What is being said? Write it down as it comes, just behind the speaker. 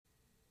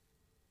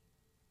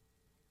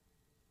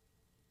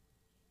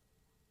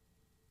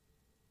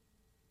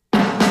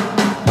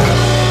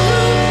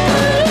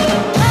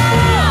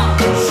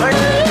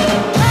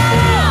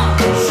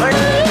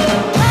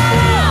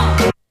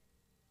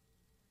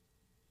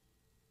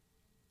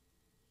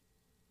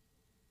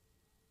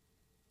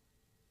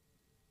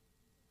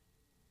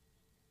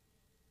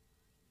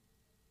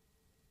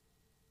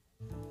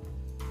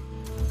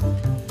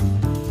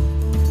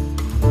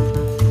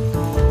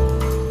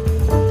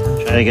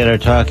Gotta get our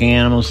talking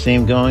animals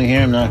theme going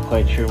here. I'm not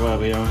quite sure why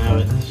we don't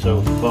have it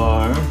so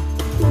far.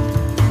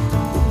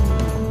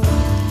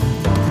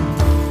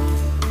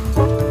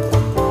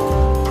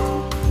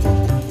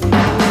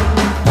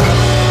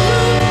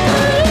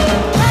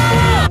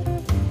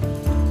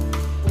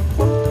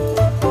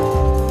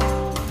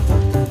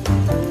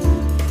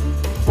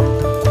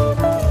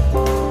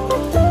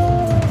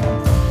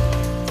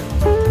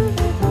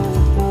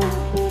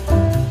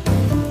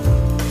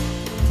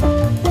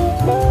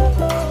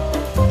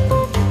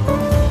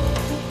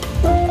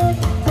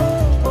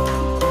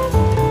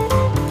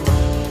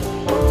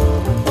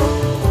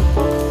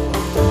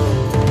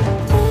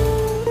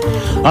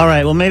 All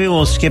right, well, maybe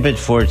we'll skip it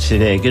for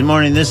today. Good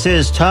morning. This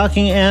is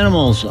Talking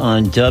Animals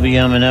on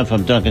WMNF.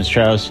 I'm Duncan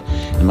Strauss,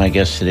 and my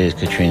guest today is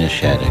Katrina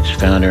Shaddix,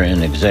 founder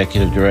and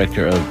executive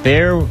director of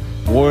Bear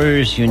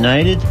Warriors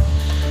United,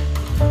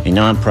 a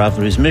nonprofit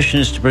whose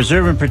mission is to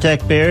preserve and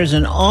protect bears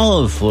and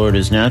all of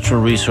Florida's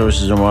natural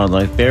resources and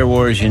wildlife. Bear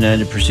Warriors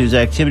United pursues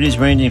activities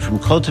ranging from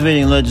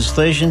cultivating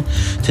legislation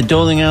to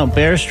doling out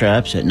bear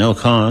straps at no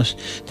cost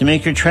to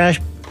make your trash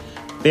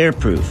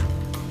bear-proof.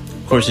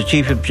 Of course, the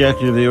chief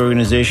objective of the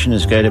organization,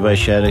 as guided by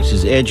Shaddix,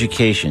 is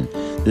education.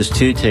 This,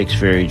 too, takes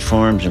varied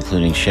forms,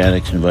 including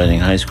Shaddix inviting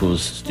high school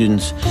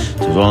students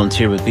to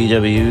volunteer with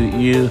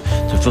BWU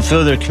to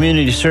fulfill their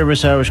community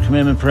service hours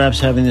commitment, perhaps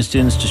having the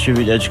students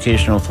distribute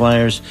educational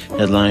flyers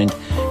headlined,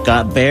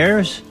 "Got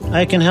Bears?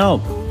 I Can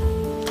Help."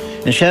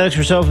 And Shaddix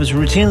herself is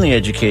routinely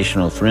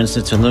educational, for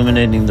instance,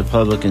 illuminating the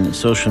public in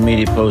social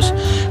media posts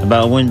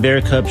about when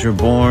bear cubs are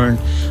born,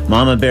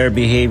 mama bear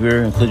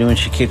behavior, including when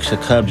she kicks the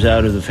cubs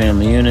out of the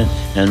family unit,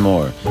 and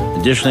more.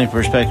 Additionally,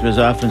 perspective is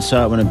often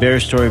sought when a bear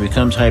story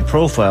becomes high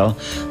profile,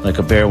 like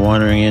a bear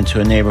wandering into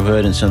a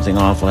neighborhood and something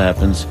awful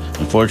happens,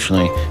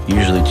 unfortunately,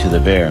 usually to the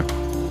bear.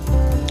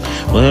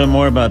 We'll hear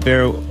more about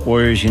Bear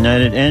Warriors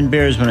United and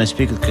bears when I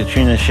speak with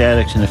Katrina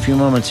Shaddix in a few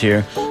moments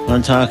here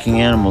on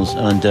Talking Animals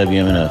on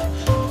WMNF.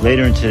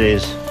 Later in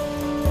today's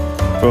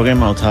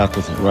program, I'll talk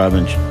with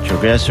Robin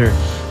Tregesser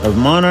of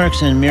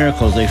Monarchs and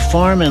Miracles, a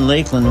farm in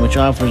Lakeland which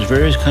offers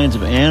various kinds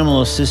of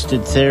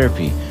animal-assisted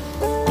therapy.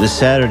 This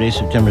Saturday,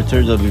 September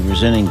 3rd, they'll be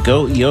presenting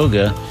Goat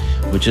Yoga,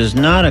 which is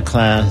not a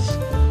class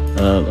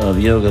of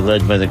yoga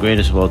led by the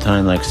greatest of all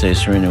time, like, say,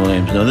 Serena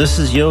Williams. No, this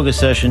is yoga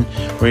session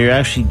where you're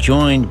actually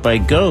joined by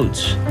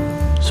goats.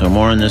 So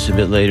more on this a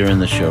bit later in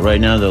the show. Right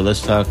now, though,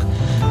 let's talk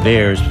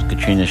bears with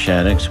Katrina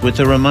Shaddix, with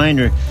a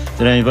reminder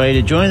that I invite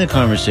you to join the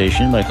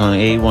conversation by calling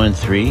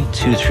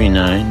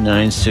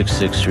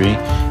 813-239-9663,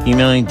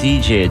 emailing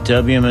DJ at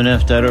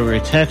WMNF.org, or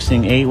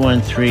texting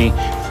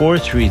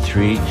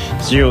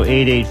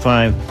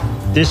 813-433-0885.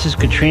 This is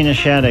Katrina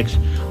Shaddix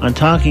on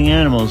Talking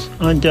Animals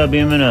on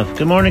WMNF.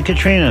 Good morning,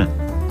 Katrina.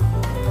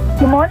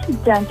 Good morning,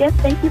 Duncan.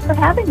 Thank you for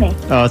having me.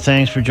 Oh,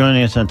 thanks for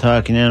joining us on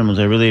Talking Animals.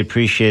 I really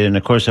appreciate it. And,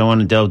 of course, I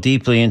want to delve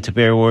deeply into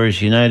Bear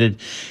Warriors United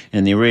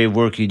and the array of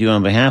work you do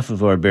on behalf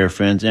of our bear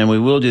friends, and we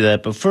will do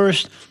that. But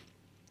first,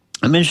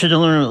 I'm interested to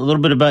learn a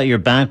little bit about your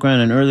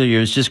background in earlier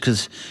years, just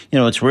because,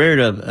 it's rare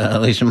to,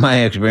 at least in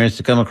my experience,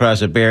 to come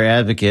across a bear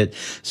advocate.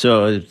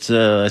 So it's,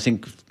 I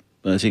think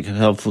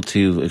helpful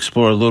to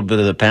explore a little bit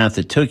of the path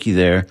that took you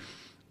there.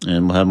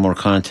 And we'll have more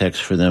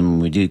context for them when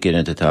we do get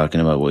into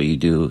talking about what you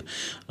do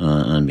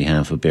on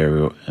behalf of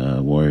Bear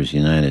Warriors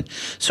United.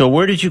 So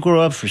where did you grow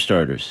up, for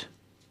starters?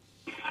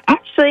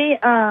 Actually,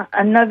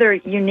 another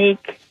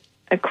unique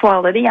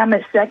quality. I'm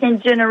a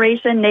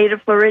second-generation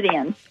native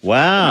Floridian.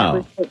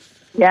 Wow.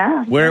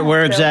 Yeah.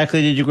 Where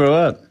exactly did you grow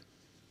up?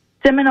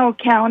 Seminole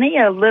County,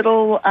 a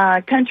little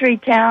country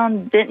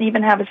town, didn't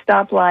even have a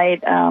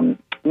stoplight.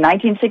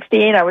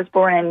 1968, I was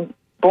born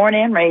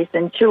and raised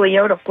in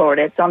Chileota,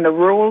 Florida. It's on the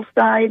rural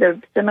side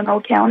of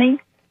Seminole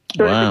County,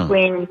 sort of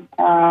between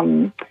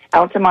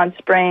Altamont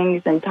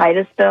Springs and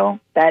Titusville,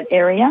 that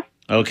area.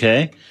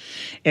 Okay.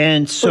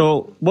 And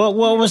so what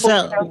was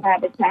that?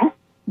 Habitat.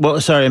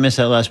 Well, sorry, I missed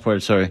that last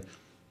part. Sorry.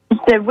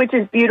 Which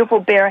is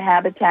beautiful bear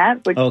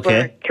habitat, which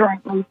we're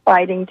currently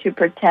fighting to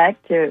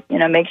protect, to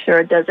make sure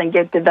it doesn't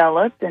get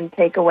developed and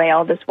take away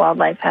all this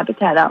wildlife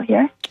habitat out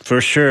here.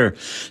 For sure.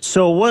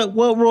 So what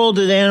role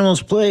did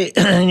animals play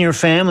in your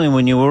family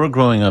when you were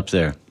growing up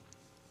there?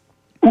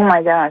 Oh,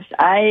 my gosh.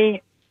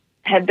 I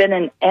had been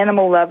an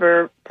animal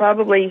lover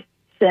probably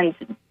since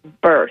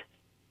birth.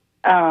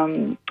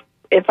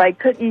 If I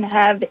couldn't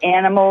have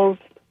animals,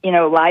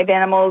 live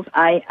animals,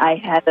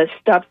 I had a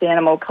stuffed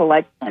animal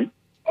collection.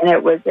 And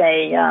it was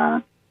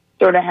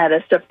sort of had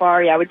a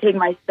safari. I would take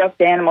my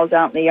stuffed animals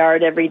out in the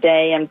yard every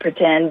day and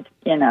pretend,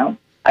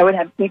 I would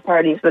have tea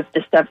parties with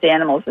the stuffed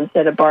animals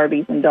instead of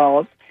Barbies and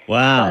dolls.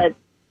 Wow.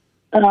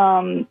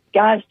 But,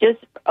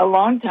 just a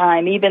long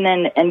time. Even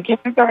in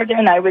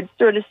kindergarten, I would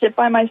sort of sit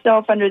by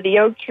myself under the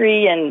oak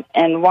tree and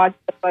watch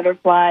the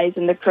butterflies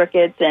and the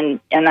crickets, and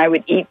I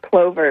would eat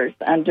clovers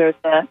under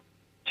the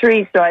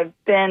tree. So I've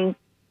been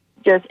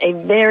just a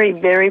very,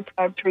 very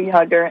proud tree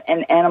hugger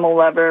and animal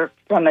lover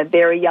from a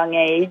very young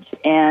age.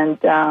 And,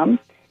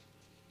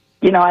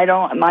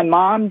 my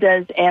mom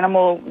does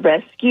animal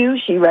rescue.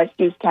 She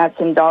rescues cats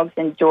and dogs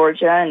in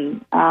Georgia.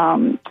 And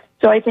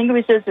So I think it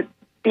was just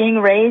being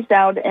raised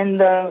out in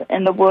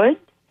the woods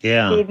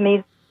gave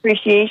me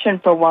appreciation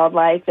for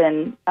wildlife,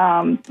 and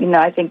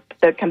I think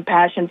the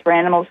compassion for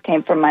animals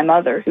came from my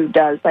mother, who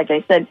does, like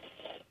I said,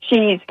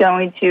 she's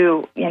going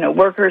to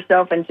work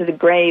herself into the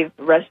grave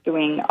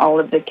rescuing all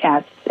of the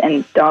cats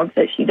and dogs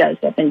that she does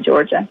up in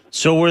Georgia.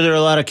 So were there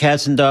a lot of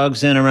cats and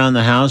dogs then around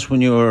the house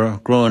when you were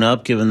growing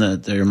up, given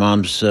that your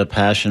mom's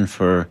passion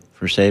for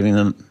saving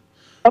them?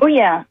 Oh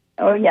yeah,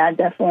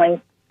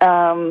 definitely.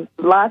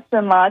 Lots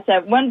and lots.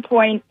 At one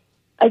point,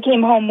 I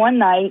came home one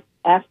night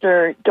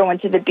after going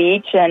to the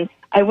beach, and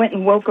I went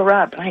and woke her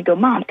up. And I go,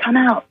 "Mom, come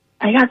out.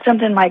 I got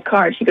something in my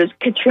car." She goes,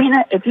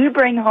 "Katrina, if you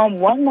bring home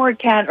one more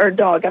cat or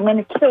dog, I'm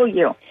going to kill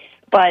you."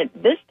 But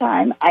this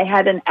time, I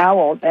had an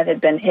owl that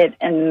had been hit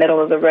in the middle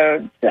of the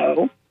road,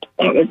 so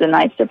it was a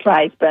nice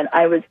surprise. But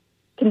I was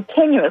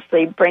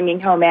continuously bringing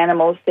home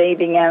animals,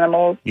 saving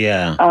animals.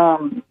 Yeah.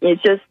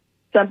 It's just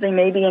something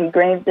maybe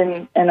engraved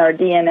in our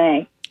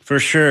DNA. For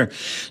sure.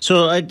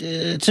 So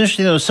it's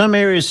interesting, though. Some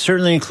areas,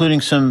 certainly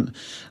including some,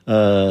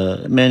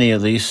 many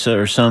at least,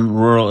 or some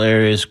rural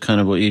areas,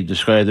 kind of what you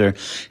described there,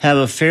 have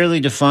a fairly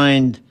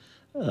defined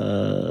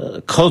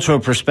cultural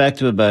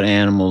perspective about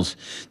animals.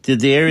 Did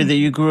the area that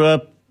you grew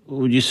up,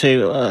 would you say,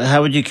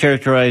 how would you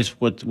characterize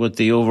what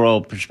the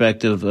overall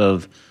perspective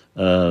of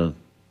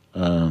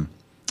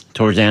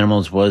towards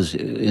animals was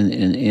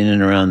in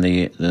and around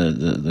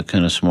the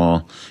kind of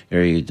small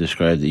area you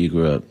described that you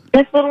grew up?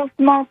 This little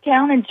small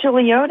town in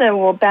Chiliota,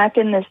 well, back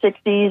in the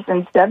 60s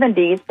and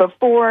 70s,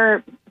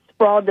 before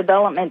sprawl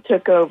development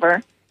took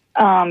over,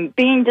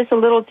 being just a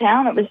little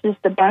town, it was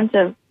just a bunch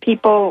of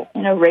people,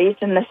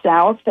 raised in the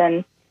South.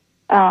 And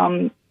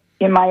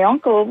my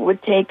uncle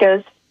would take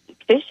us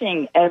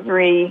fishing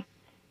every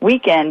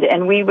weekend,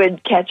 and we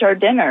would catch our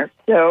dinner.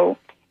 So,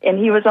 and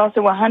he was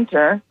also a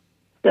hunter.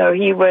 So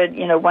he would,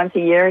 once a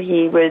year,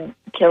 he would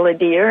kill a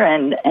deer,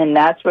 and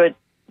that's what,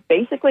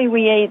 basically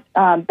we ate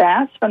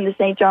bass from the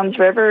St. Johns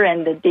River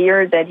and the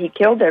deer that he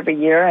killed every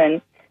year.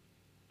 And,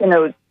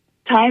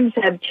 times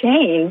have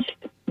changed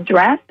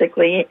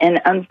drastically, and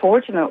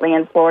unfortunately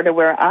in Florida,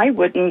 where I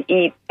wouldn't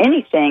eat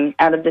anything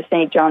out of the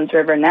St. Johns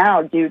River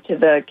now due to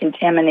the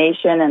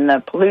contamination and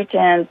the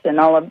pollutants and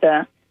all of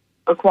the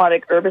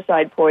aquatic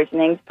herbicide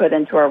poisonings put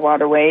into our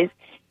waterways.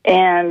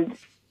 And,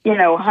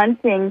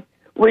 hunting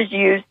was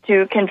used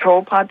to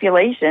control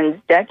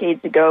populations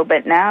decades ago,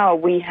 but now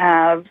we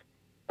have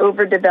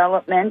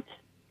overdevelopment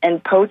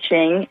and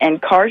poaching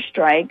and car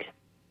strikes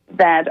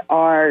that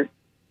are,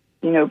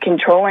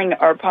 controlling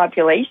our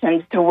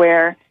populations to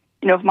where,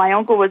 if my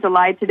uncle was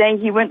alive today,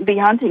 he wouldn't be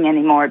hunting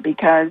anymore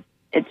because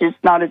it's just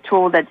not a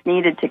tool that's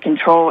needed to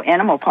control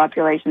animal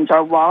populations.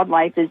 Our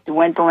wildlife is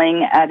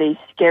dwindling at a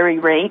scary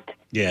rate.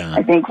 Yeah.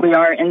 I think we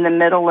are in the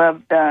middle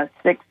of the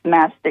sixth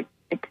mass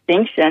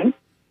extinction.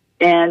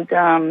 And,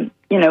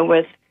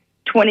 with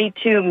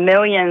 22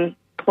 million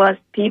plus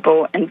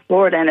people in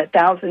Florida and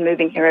 1,000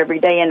 moving here every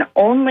day and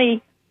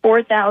only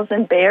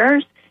 4,000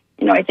 bears,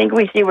 I think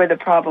we see where the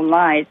problem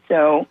lies.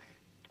 So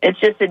it's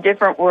just a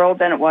different world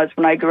than it was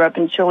when I grew up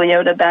in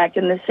Chiliota back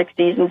in the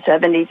 60s and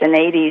 70s and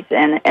 80s.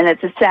 And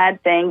it's a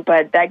sad thing,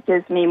 but that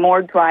gives me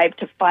more drive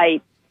to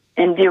fight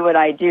and do what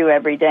I do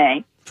every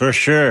day. For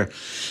sure.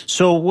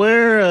 So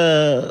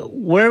where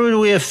would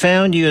we have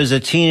found you as a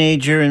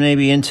teenager and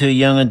maybe into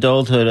young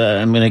adulthood?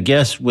 I'm going to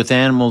guess with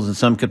animals in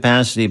some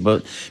capacity,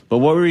 but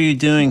what were you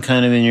doing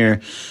kind of in your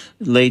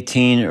late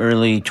teen,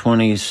 early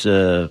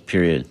 20s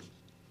period?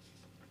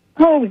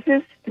 Oh,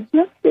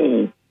 let's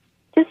see.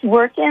 Just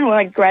working. Well,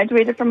 I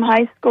graduated from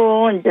high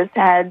school and just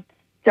had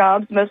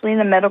jobs mostly in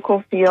the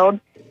medical field.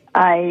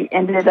 I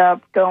ended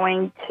up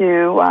going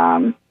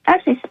to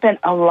actually spent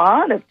a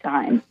lot of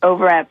time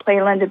over at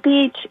Playland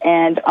Beach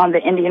and on the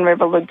Indian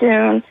River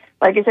Lagoon.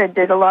 Like I said,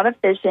 did a lot of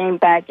fishing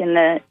back in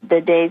the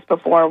days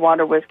before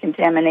water was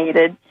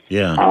contaminated.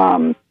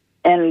 Yeah.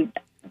 And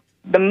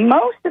the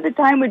most of the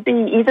time would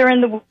be either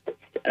in the woods,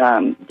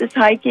 just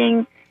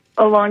hiking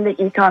along the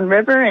Econ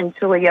River in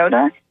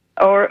Chiliota,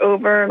 or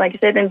over, like I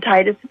said, in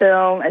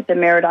Titusville at the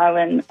Merritt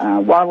Island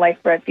Wildlife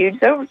Refuge.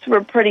 Those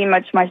were pretty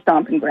much my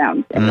stomping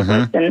grounds in the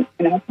woods and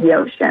the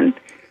ocean.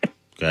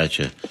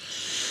 Gotcha.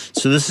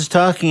 So this is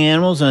Talking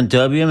Animals on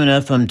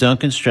WMNF. I'm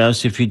Duncan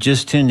Strauss. If you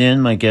just tuned in,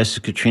 my guest is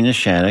Katrina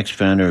Shaddix,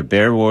 founder of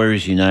Bear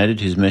Warriors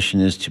United, whose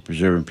mission is to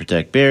preserve and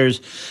protect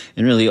bears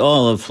and really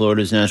all of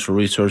Florida's natural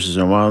resources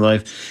and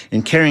wildlife.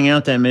 In carrying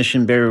out that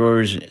mission, Bear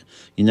Warriors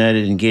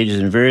United engages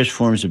in various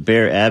forms of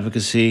bear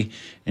advocacy,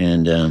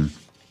 and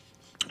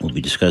we'll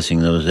be discussing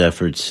those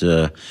efforts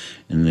in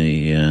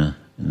the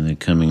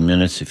coming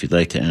minutes. If you'd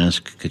like to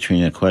ask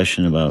Katrina a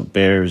question about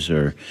bears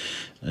or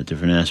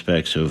different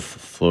aspects of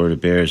Florida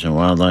bears and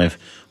wildlife,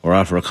 or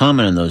offer a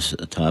comment on those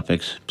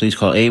topics, please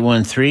call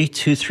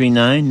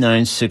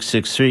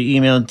 813-239-9663.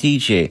 Email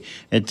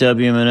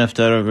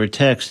dj@wmnf.org or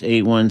text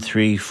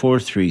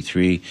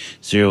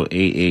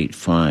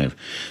 813-433-0885.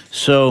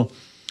 So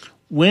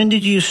when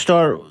did you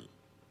start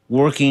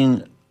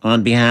working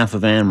on behalf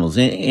of animals,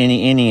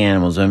 any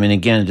animals? I mean,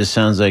 again, it just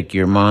sounds like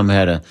your mom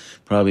had a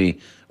probably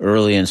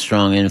early and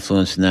strong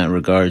influence in that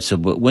regard. So,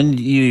 but when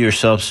did you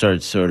yourself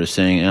start sort of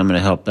saying, I'm going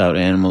to help out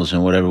animals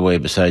in whatever way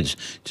besides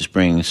just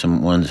bringing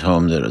some ones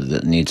home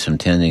that need some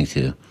tending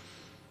to?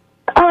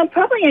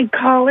 Probably in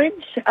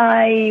college,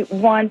 I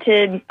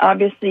wanted,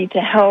 obviously, to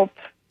help,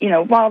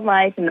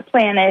 wildlife and the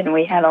planet, and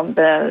we had all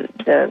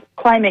the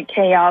climate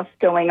chaos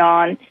going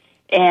on,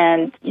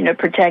 and,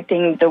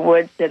 protecting the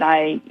woods that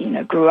I,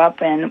 grew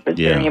up in was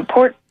very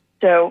important.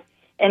 So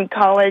in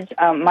college,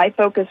 my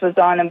focus was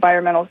on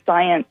environmental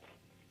science,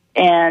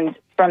 and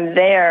from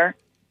there,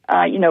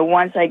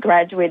 once I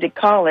graduated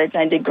college,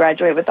 I did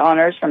graduate with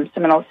honors from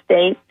Seminole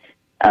State.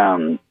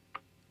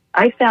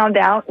 I found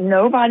out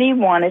nobody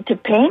wanted to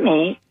pay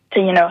me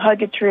to,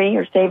 hug a tree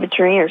or save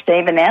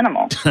an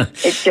animal.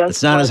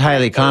 It's not as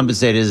highly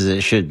compensated as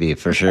it should be,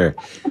 for sure.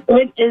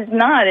 It is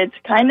not. It's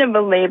kind of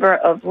a labor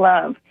of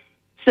love.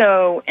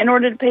 So in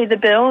order to pay the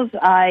bills,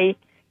 I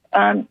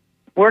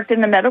worked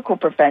in the medical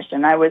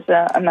profession. I was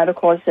a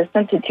medical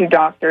assistant to two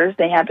doctors.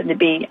 They happened to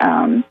be,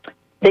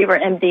 they were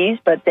MDs,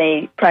 but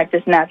they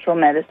practiced natural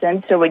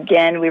medicine. So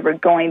again, we were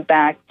going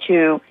back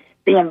to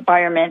the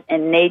environment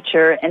and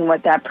nature and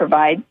what that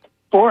provides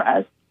for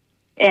us.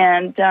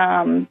 And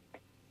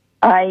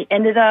I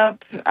ended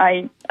up,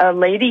 a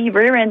lady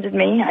rear-ended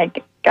me. I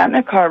got in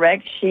a car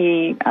wreck.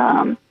 She,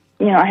 I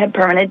had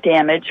permanent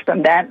damage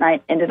from that, and I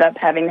ended up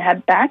having to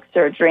have back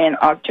surgery in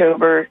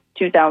October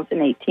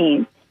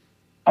 2018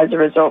 as a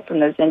result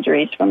from those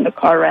injuries from the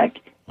car wreck.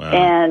 Wow.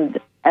 And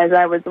as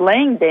I was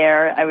laying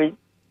there, I was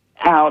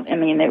out. I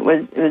mean, it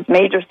was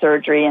major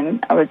surgery,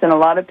 and I was in a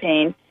lot of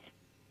pain.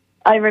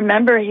 I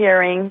remember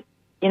hearing,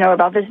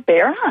 about this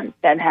bear hunt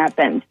that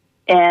happened.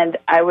 And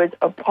I was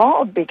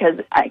appalled because,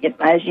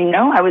 as you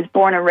know, I was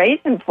born and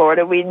raised in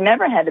Florida. We'd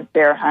never had a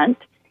bear hunt.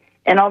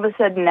 And all of a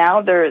sudden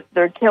now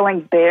they're killing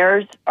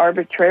bears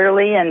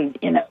arbitrarily. And,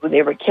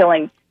 they were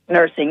killing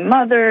nursing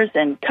mothers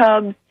and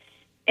cubs.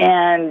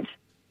 And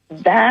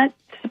that,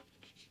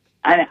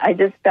 I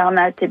just found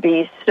that to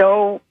be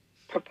so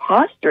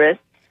preposterous.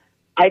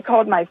 I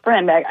called my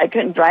friend. I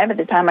couldn't drive at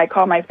the time. I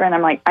called my friend.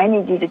 I'm like, I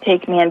need you to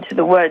take me into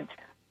the woods.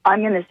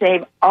 I'm going to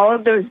save all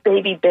of those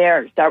baby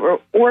bears that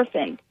were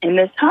orphaned in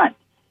this hunt.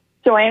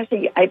 So I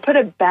put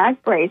a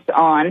back brace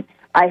on.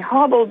 I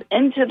hobbled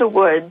into the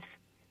woods,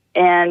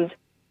 and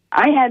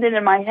I had it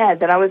in my head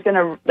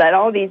that that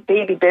all these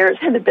baby bears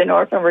that had been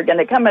orphaned were going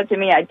to come up to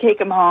me. I'd take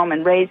them home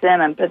and raise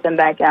them and put them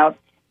back out.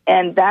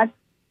 And that's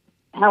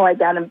how I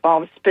got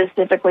involved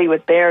specifically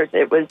with bears.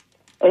 It was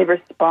a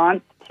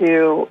response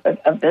to,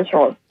 a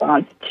visceral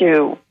response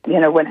to,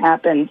 what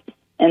happened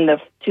in the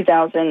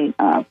 2000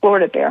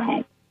 Florida bear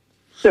hunt.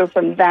 So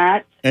from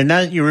that, and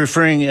that you're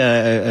referring,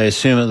 I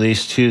assume, at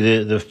least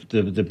to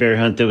the bear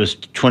hunt that was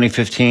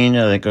 2015,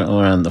 I think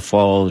around the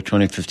fall of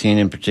 2015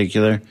 in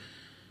particular.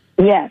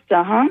 Yes.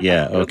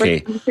 Yeah.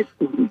 Okay.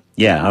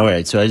 Yeah. All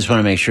right. So I just want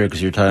to make sure,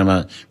 because you're talking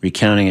about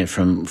recounting it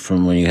from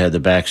when you had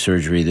the back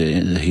surgery,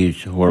 the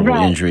huge horrible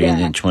injury in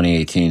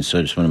 2018. So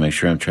I just want to make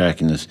sure I'm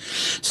tracking this.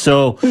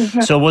 So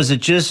so was it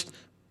just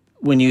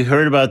when you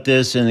heard about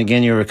this, and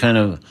again, you were kind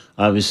of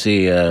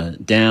obviously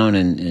down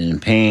and in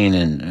pain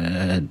and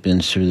had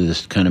been through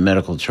this kind of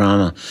medical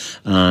trauma.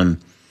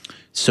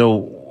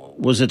 So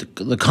was it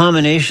the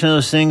combination of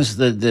those things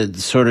that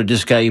sort of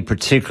just got you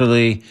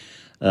particularly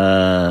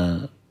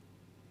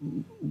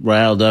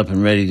riled up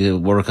and ready to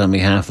work on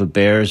behalf of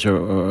bears,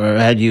 or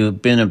had you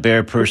been a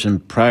bear person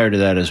prior to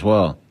that as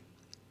well?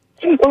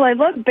 Well, I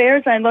loved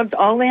bears. I loved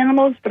all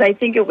animals, but I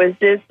think it was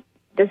this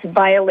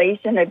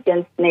violation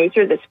against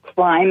nature, this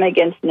crime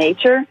against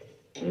nature,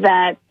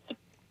 that,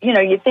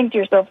 you think to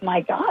yourself,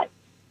 my God,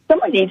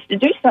 someone needs to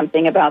do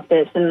something about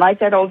this. And like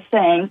that old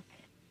saying,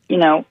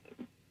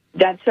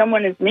 that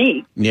someone is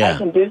me. Yeah. I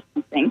can do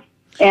something.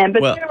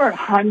 But there were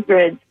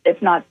hundreds,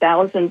 if not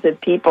thousands, of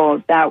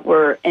people that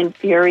were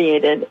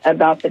infuriated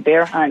about the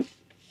bear hunt.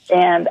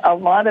 And a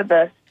lot of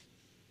us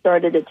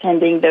started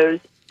attending those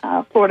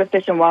Florida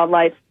Fish and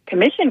Wildlife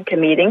Commission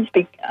meetings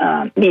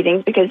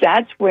because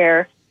that's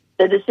where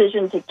the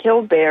decision to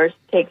kill bears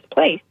takes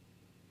place.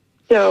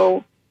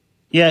 So,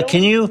 yeah,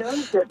 can you,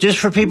 just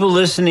for people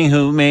listening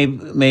who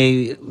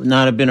may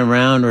not have been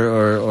around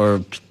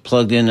or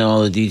plugged in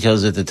all the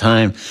details at the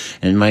time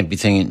and might be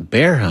thinking,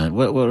 bear hunt,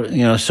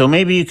 what so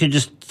maybe you could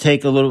just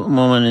take a little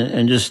moment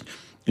and just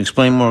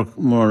explain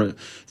more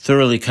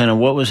thoroughly kind of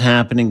what was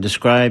happening,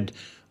 described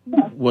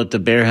what the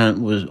bear hunt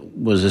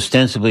was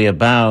ostensibly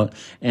about,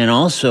 and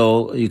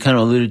also, you kind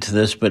of alluded to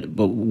this, but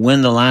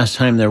when the last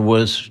time there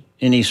was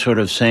any sort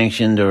of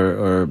sanctioned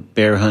or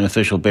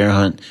official bear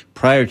hunt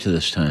prior to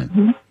this time?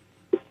 Mm-hmm.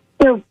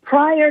 So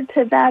prior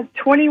to that,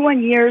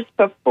 21 years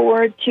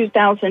before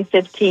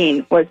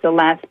 2015 was the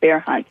last bear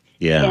hunt.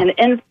 Yeah. And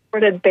in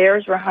Florida,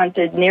 bears were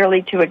hunted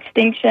nearly to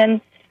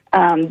extinction.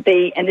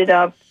 They ended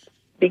up,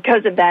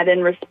 because of that,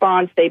 in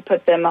response, they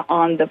put them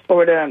on the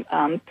Florida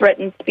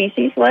threatened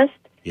species list.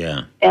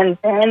 Yeah. And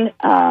then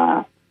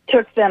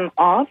took them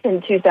off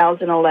in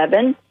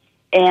 2011.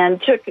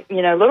 and took,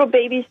 little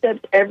baby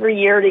steps every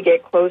year to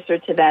get closer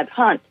to that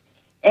hunt.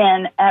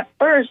 And at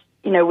first,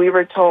 we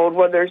were told,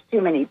 well, there's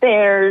too many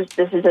bears.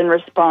 This is in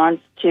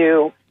response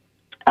to,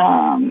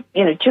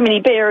 too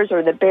many bears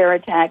or the bear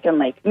attack in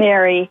Lake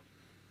Mary.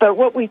 But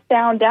what we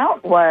found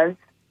out was,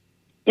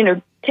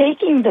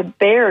 taking the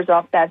bears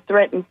off that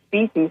threatened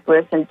species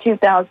list in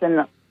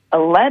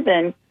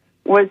 2011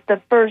 was the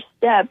first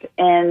step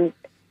in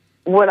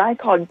what I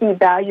call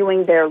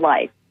devaluing their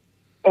life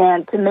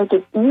and to make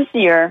it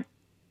easier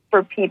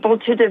for people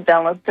to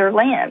develop their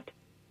land.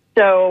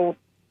 So,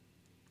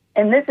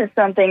 and this is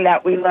something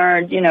that we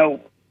learned,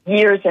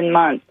 years and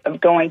months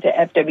of going to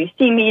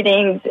FWC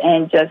meetings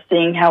and just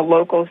seeing how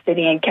local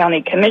city and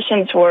county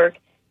commissions work.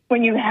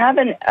 When you have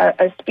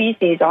a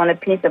species on a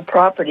piece of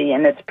property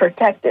and it's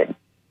protected,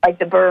 like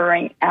the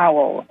burrowing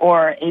owl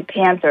or a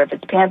panther, if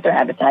it's panther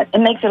habitat, it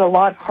makes it a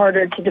lot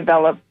harder to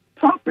develop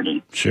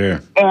property.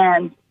 Sure.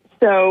 And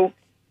so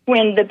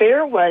when the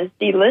bear was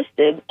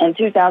delisted in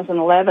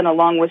 2011,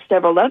 along with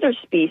several other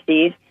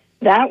species,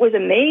 that was a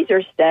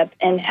major step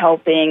in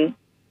helping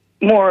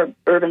more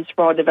urban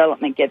sprawl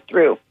development get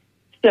through.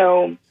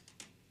 So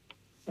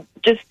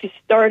just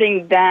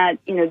starting that,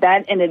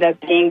 that ended up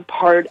being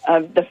part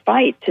of the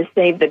fight to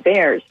save the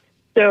bears.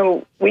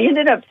 So we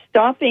ended up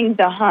stopping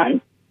the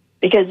hunt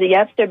because the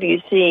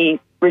FWC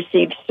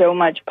received so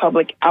much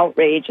public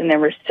outrage, and there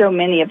were so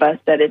many of us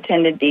that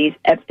attended these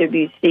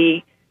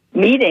FWC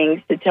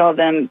meetings to tell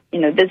them,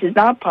 this is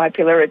not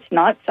popular, it's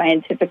not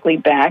scientifically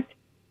backed,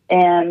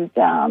 and,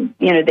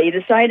 they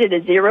decided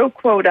a zero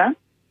quota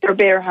for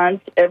bear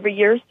hunts every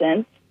year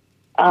since.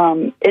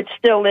 It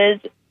still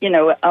is,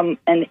 an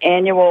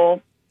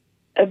annual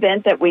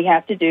event that we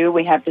have to do.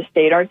 We have to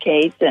state our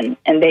case, and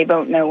they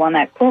vote no on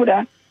that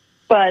quota.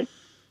 But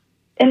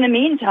in the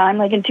meantime,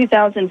 like in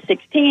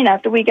 2016,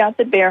 after we got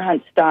the bear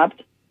hunt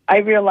stopped, I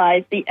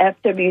realized the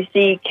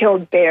FWC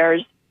killed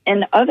bears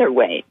in other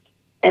ways.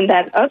 And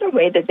that other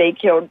way that they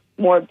killed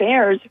more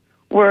bears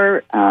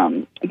were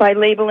by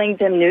labeling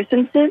them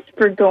nuisances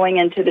for going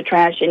into the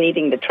trash and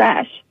eating the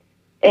trash.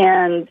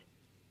 And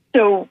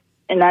so,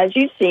 and as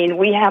you've seen,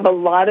 we have a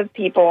lot of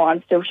people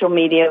on social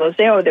media who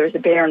say, oh, there's a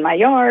bear in my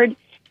yard.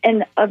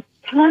 And a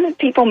ton of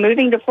people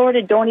moving to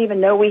Florida don't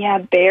even know we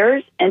have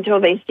bears until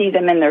they see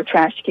them in their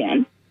trash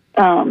can.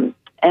 And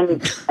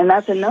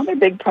that's another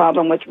big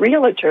problem with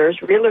realtors.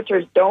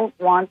 Realtors don't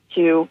want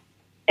to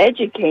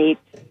educate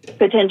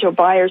potential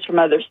buyers from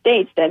other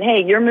states that,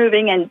 hey, you're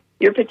moving and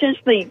you're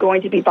potentially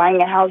going to be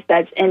buying a house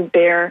that's in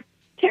bear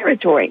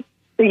territory.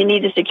 So you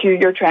need to secure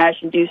your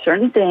trash and do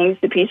certain things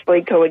to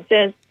peacefully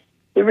coexist.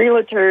 The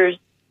realtors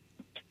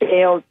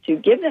failed to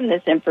give them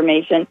this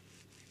information.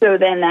 So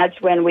then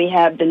that's when we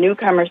have the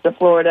newcomers to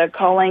Florida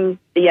calling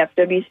the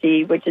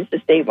FWC, which is the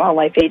State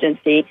Wildlife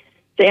Agency,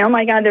 say, oh,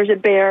 my God, there's a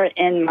bear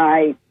in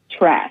my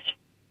trash.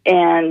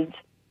 And,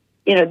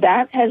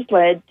 that has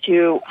led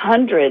to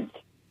hundreds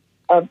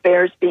of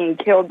bears being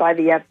killed by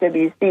the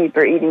FWC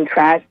for eating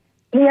trash.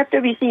 The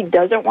FWC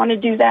doesn't want to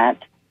do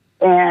that.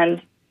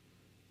 And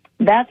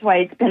that's why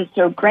it's been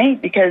so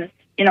great because,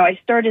 I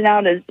started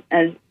out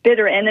as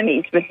bitter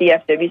enemies with the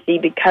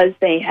FWC because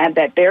they had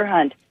that bear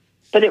hunt.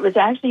 But it was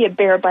actually a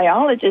bear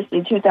biologist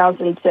in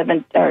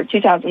 2007 or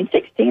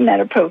 2016 that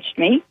approached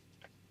me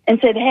and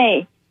said,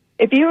 hey,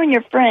 if you and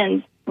your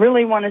friends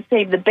really want to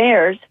save the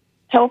bears,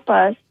 help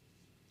us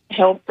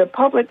help the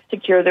public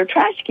secure their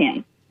trash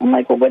can. I'm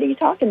like, well, what are you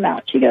talking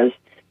about? She goes,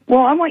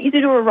 well, I want you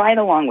to do a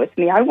ride-along with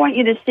me. I want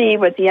you to see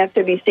what the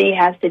FWC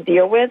has to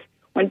deal with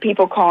when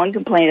people call and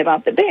complain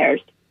about the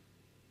bears.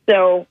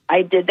 So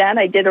I did that.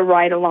 I did a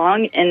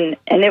ride-along, and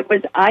it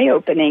was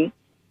eye-opening.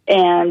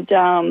 And,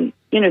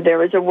 there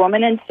was a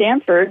woman in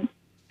Sanford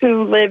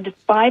who lived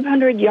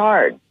 500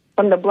 yards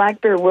from the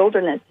Black Bear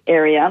Wilderness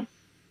area,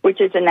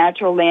 which is a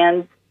natural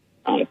land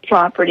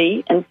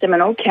property in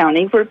Seminole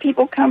County, where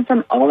people come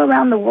from all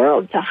around the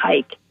world to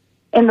hike.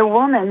 And the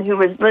woman who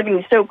was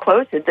living so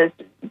close to this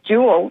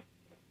jewel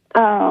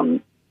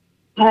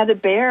had a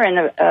bear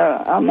and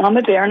a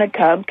mama bear and a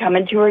cub come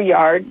into her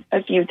yard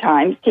a few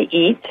times to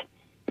eat,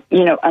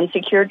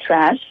 unsecured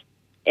trash.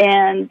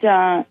 And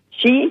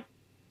she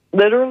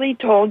literally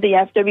told the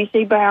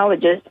FWC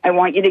biologist, I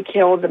want you to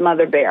kill the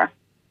mother bear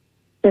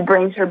who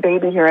brings her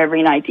baby here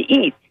every night to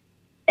eat.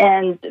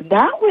 And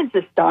that was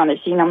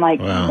astonishing. I'm like,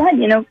 wow. God,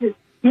 because,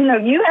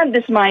 you have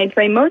this mind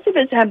frame. Most of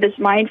us have this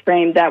mind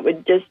frame that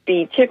would just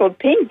be tickled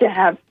pink to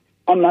have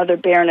a mother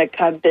bear and a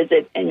cub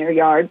visit in your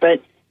yard.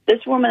 But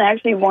this woman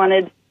actually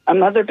wanted a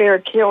mother bear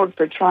killed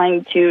for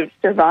trying to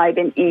survive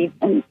and eat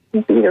and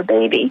feed her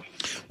baby.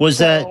 Was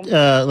that,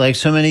 like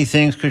so many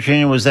things,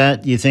 Katrina, was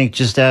that, you think,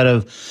 just out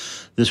of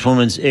this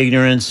woman's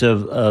ignorance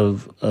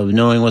of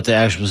knowing what the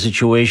actual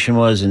situation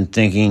was and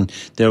thinking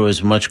there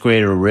was much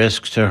greater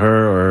risk to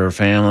her or her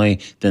family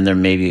than there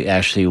maybe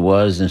actually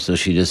was, and so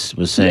she just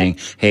was saying,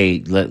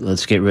 "Hey,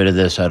 let's get rid of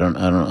this. I don't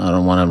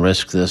want to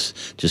risk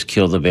this. Just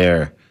kill the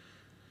bear."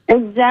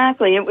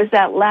 Exactly. It was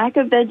that lack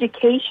of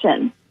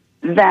education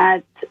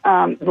that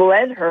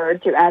led her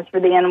to ask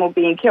for the animal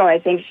being killed. I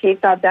think she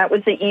thought that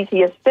was the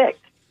easiest fix.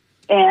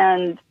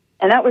 And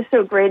that was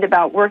so great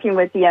about working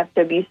with the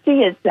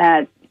FWC is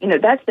that,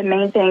 that's the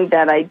main thing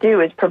that I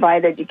do is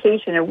provide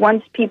education. And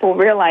once people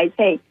realize,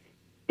 hey,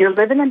 you're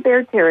living in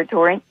bear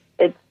territory,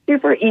 it's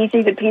super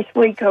easy to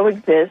peacefully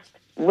coexist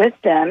with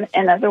them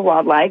and other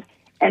wildlife.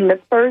 And the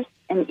first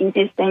and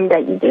easiest thing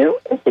that you do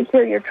is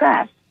secure your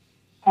trash.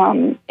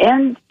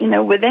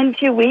 Within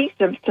 2 weeks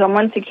of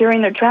someone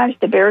securing their trash,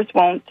 the bears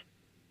won't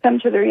come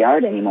to their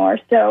yard anymore.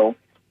 So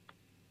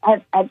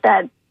at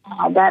that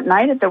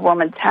night at the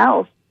woman's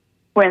house,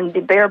 when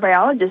the bear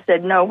biologist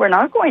said, no, we're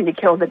not going to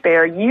kill the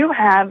bear, you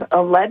have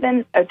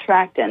 11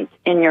 attractants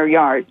in your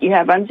yard. You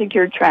have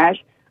unsecured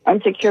trash,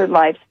 unsecured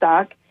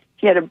livestock.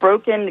 She had a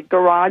broken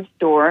garage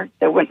door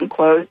that wouldn't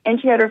close,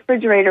 and she had a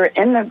refrigerator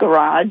in the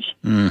garage.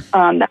 That's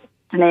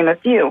to name a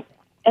few.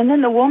 And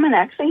then the woman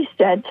actually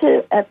said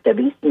to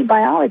FWC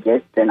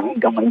biologists, then I'm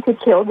going to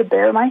kill the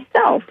bear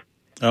myself.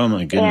 Oh,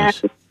 my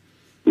goodness.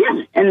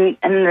 And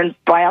the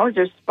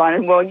biologist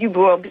responded, well, you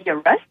will be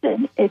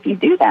arrested if you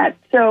do that.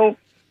 So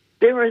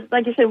there was,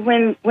 like I said,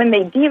 when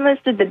they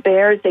delisted the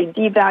bears, they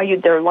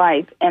devalued their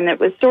life. And it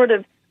was sort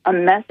of a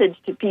message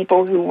to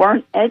people who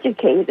weren't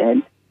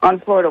educated on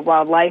Florida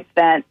wildlife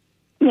that,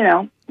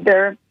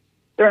 they're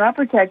not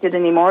protected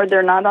anymore.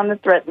 They're not on the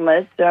threatened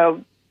list.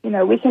 So,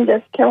 we can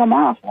just kill them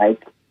off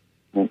like,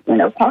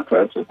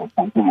 cockroaches or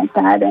something like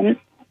that. And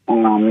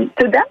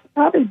so that's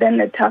probably been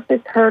the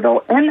toughest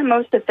hurdle and the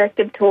most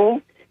effective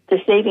tool to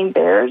saving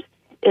bears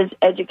is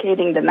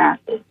educating the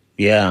masses.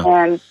 Yeah.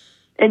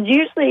 And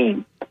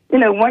usually,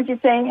 once you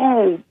say,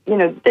 hey,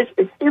 this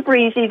is super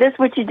easy, this is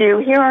what you do,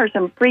 here are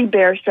some free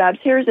bear straps,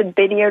 here's a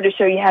video to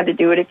show you how to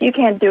do it. If you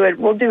can't do it,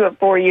 we'll do it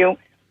for you.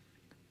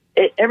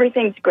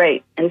 Everything's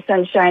great and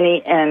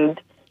sunshiny and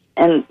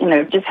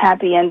just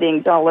happy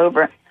endings all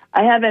over.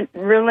 I haven't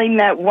really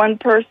met one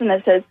person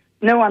that says,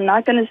 no, I'm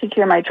not going to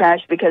secure my trash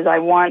because I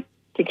want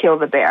to kill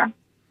the bear.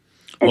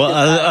 Well,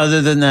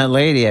 other than that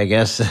lady, I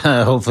guess,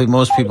 hopefully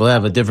most people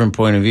have a different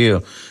point of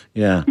view.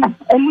 Yeah.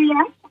 And we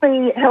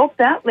actually helped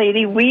that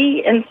lady.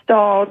 We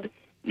installed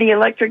the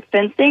electric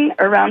fencing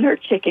around her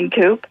chicken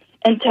coop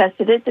and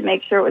tested it to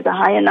make sure it was a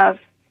high enough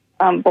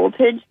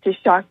voltage to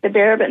shock the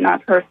bear but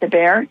not hurt the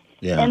bear.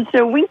 Yeah. And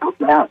so we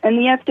helped out, and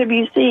the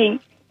FWC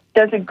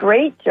does a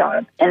great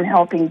job in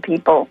helping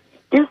people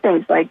do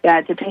things like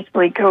that to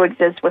peacefully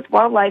coexist with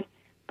wildlife.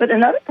 But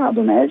another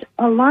problem is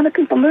a lot of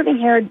people moving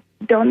here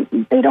don't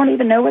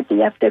even know what the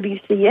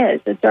FWC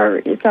is.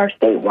 It's our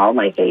state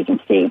wildlife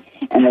agency,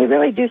 and they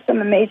really do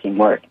some amazing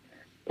work.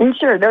 And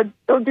sure,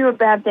 they'll do a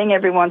bad thing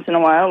every once in a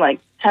while,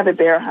 like have a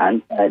bear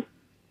hunt. But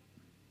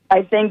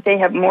I think they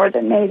have more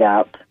than made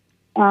up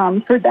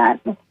for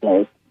that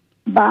mistake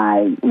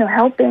by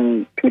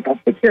helping people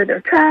secure their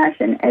trash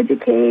and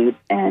educate,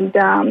 and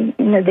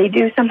they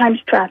do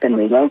sometimes trap and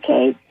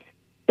relocate.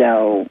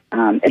 So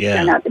it's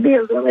turned out to be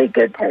a really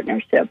good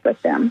partnership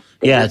with them.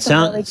 It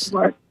sounds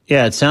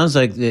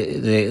like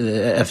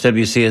the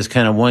FWC has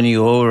kind of won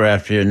you over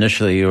after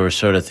initially you were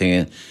sort of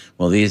thinking,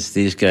 well,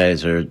 these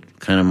guys are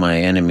kind of my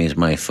enemies,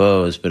 my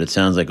foes. But it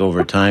sounds like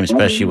over time,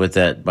 especially with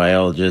that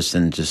biologist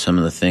and just some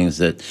of the things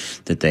that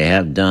they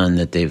have done,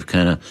 that they've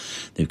kind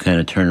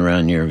of turned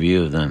around your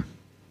view of them.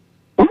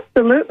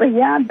 Absolutely,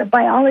 yeah. The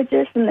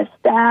biologists and the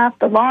staff,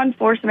 the law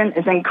enforcement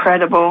is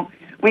incredible.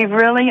 We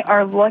really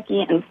are lucky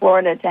in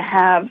Florida to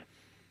have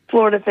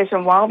Florida Fish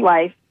and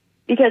Wildlife,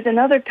 because in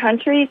other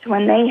countries,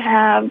 when they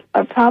have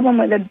a problem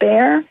with a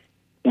bear,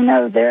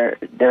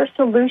 their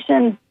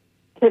solution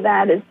to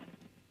that is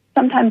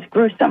sometimes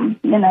gruesome.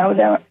 And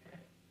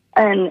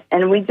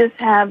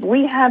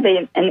we have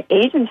an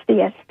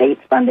agency, a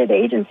state-funded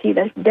agency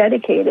that's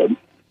dedicated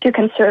to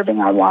conserving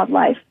our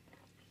wildlife.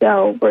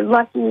 So we're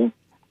lucky.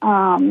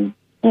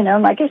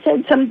 Like I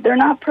said, they're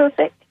not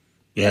perfect.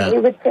 Yeah. They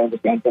would say the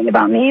same thing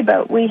about me,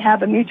 but we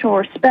have a mutual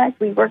respect.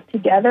 We work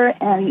together,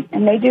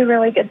 and they do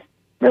really good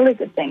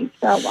things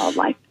for our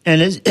wildlife.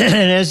 And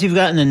as you've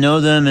gotten to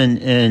know them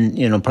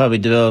and probably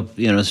develop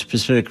a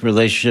specific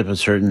relationship with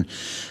certain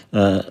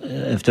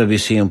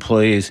FWC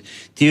employees,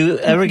 do you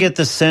ever get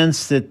the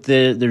sense that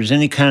there's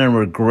any kind of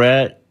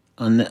regret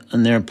on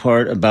their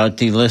part about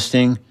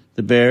delisting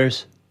the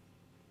bears?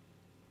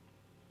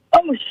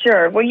 Oh,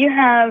 sure. Well, you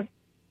have.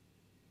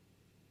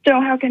 So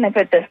how can I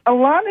put this? A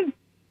lot of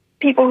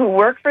people who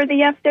work for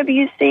the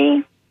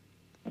FWC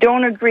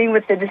don't agree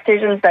with the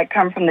decisions that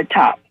come from the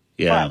top.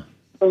 Yeah.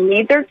 But they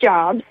need their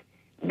jobs.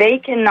 They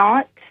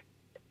cannot,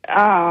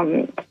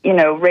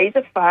 raise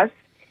a fuss.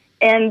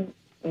 And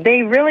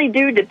they really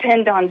do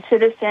depend on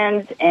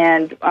citizens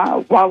and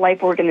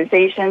wildlife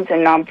organizations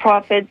and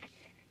nonprofits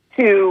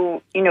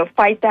to,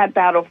 fight that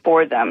battle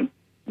for them.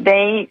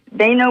 They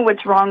know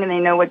what's wrong and they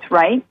know what's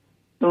right.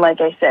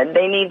 Like I said,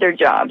 they need their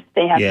jobs.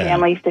 They have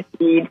families to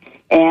feed.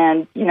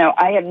 And,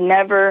 I have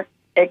never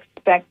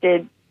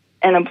expected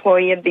an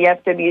employee of the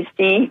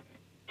FWC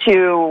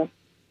to,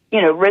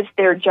 risk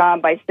their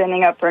job by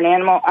standing up for an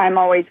animal. I'm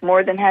always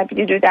more than happy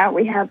to do that.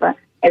 We have a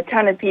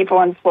ton of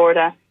people in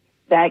Florida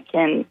that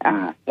can,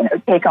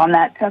 take on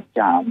that tough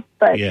job.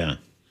 But yeah.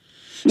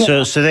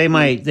 So they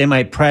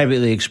might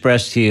privately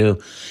express to you,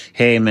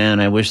 "Hey, man,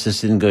 I wish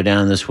this didn't go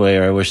down this way,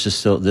 or I wish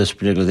this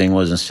particular thing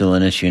wasn't still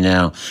an issue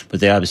now." But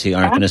they obviously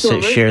aren't going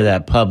to share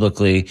that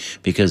publicly,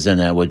 because then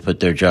that would put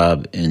their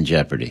job in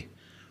jeopardy.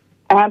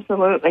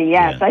 Absolutely,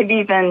 yes. Yeah. I've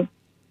even,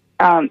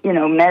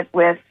 met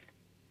with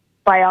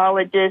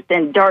biologists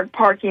in dark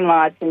parking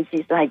lots, and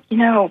she's like,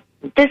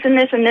 this and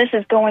this and this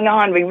is going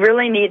on. We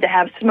really need to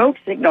have smoke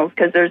signals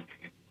because there's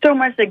so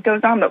much that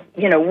goes on, but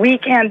we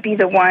can't be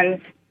the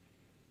ones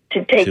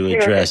to take to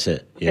care address of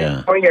it. Yeah,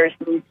 employers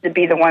needs to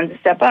be the ones to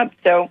step up.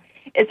 So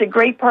it's a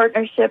great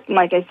partnership, and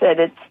like I said,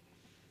 it's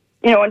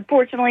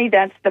unfortunately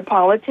that's the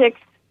politics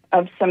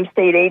of some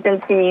state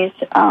agencies.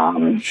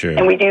 Sure.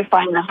 And we do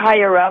find the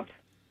higher up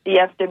the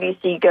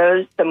FWC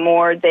goes, the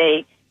more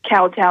they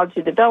kowtow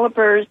to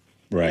developers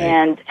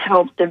and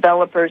help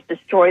developers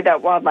destroy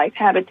that wildlife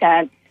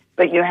habitat.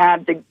 But you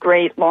have the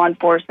great law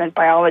enforcement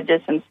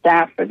biologists and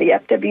staff for the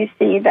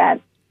FWC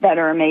that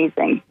are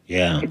amazing.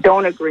 Yeah. I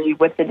don't agree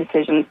with the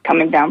decisions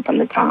coming down from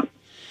the top.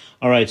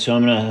 All right, so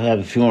I'm going to have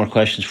a few more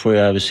questions for you,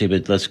 obviously,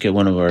 but let's get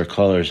one of our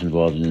callers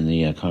involved in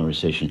the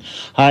conversation.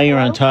 Hi, you're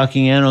on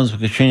Talking Animals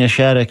with Katrina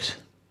Shaddix.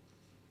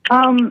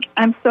 I'm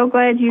so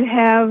glad you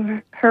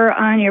have her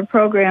on your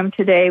program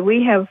today.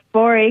 We have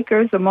 4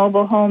 acres, a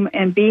mobile home,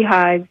 and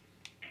beehives,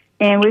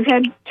 and we've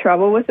had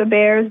trouble with the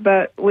bears,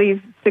 but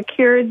we've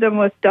secured them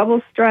with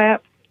double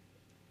straps,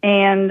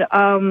 and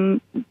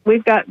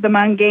we've got them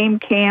on game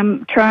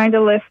cam trying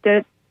to lift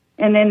it,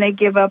 and then they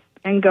give up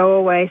and go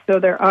away. So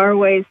there are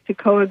ways to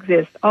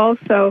coexist.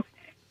 Also,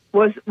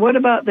 what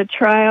about the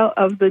trial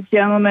of the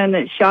gentleman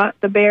that shot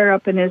the bear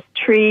up in his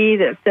tree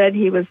that said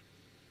he was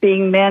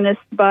being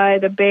menaced by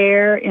the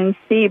bear in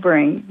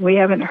Sebring? We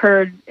haven't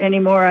heard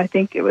anymore. I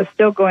think it was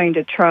still going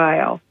to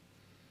trial.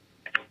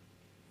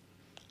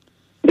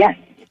 Yes.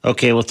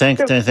 Okay, well,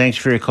 thanks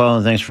for your call,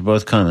 and thanks for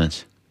both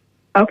comments.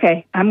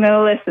 Okay, I'm going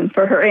to listen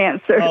for her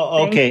answer.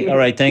 Oh, okay, all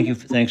right, thank you.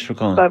 Thanks for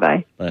calling.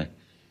 Bye-bye. Bye.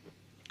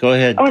 Go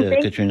ahead,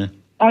 Katrina.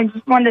 I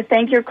just wanted to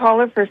thank your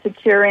caller for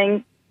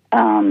securing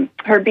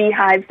her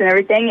beehives and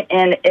everything.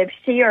 And if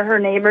she or her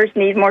neighbors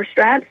need more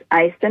straps,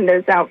 I send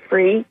those out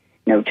free,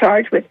 no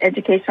charge, with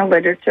educational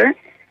literature.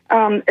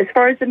 As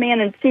far as the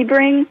man in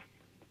Sebring,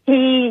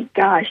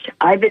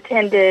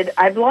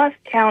 I've lost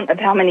count of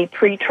how many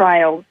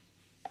pretrial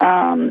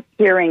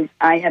hearings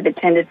I have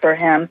attended for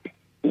him.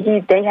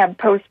 They have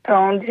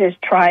postponed his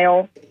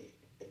trial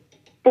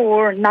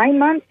for 9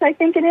 months, I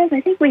think it is.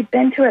 I think we've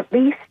been to at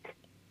least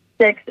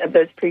 6 of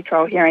those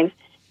pretrial hearings.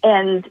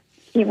 And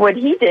he went,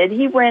 he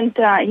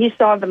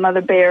saw the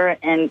mother bear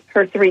and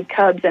her 3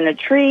 cubs in a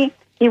tree.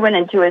 He went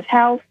into his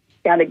house,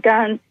 got a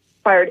gun,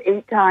 fired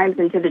 8 times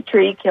into the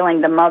tree,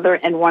 killing the mother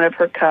and one of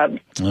her cubs,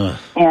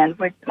 and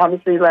which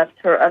obviously left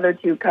her other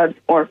 2 cubs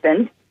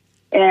orphaned.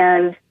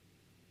 And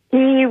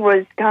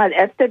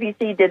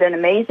FWC did an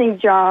amazing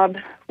job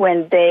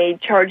when they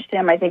charged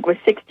him, I think, with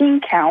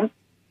 16 counts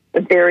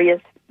with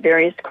various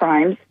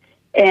crimes.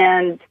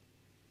 And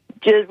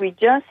we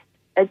just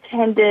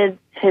attended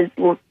his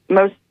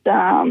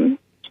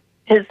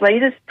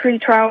latest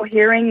pretrial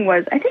hearing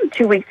was, I think,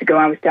 2 weeks ago.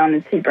 I was down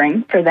in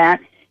Sebring for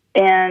that.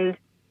 And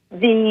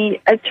the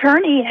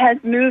attorney has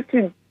moved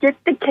to get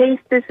the case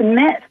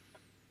dismissed,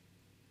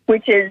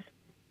 which is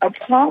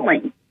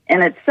appalling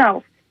in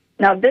itself.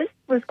 Now, this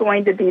was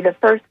going to be the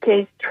first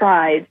case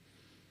tried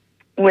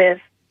with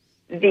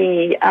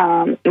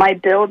my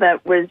bill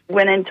that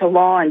went into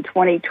law in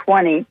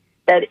 2020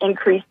 that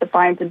increased the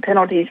fines and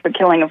penalties for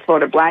killing a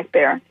Florida black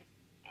bear.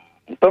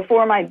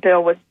 Before my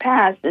bill was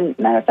passed, and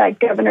matter of fact,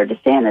 Governor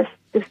DeSantis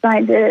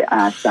signed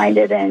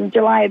it in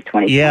July of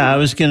 2020. Yeah, I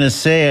was going to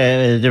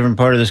say a different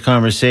part of this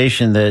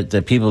conversation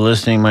that people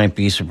listening might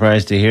be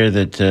surprised to hear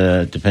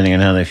that, depending on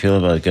how they feel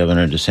about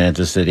Governor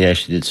DeSantis, that he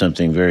actually did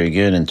something very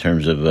good in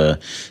terms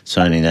of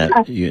signing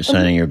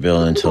your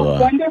bill into law.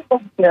 A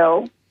wonderful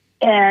bill,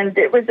 and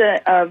it was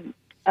a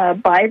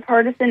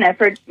bipartisan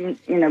effort.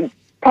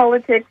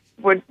 Politics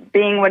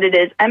being what it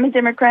is. I'm a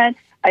Democrat.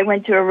 I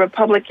went to a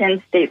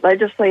Republican state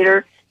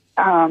legislator,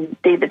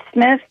 David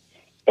Smith,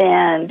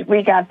 and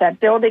we got that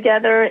bill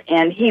together,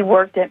 and he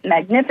worked it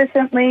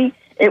magnificently.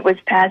 It was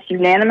passed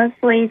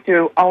unanimously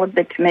through all of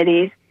the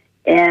committees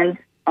and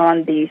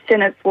on the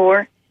Senate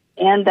floor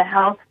and the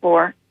House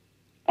floor,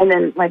 and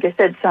then, like I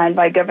said, signed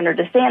by Governor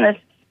DeSantis.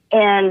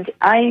 And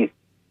I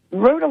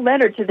wrote a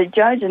letter to the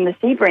judge in the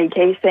Sebring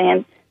case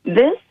saying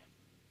this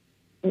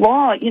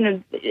law,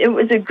 it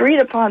was agreed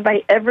upon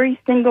by every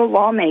single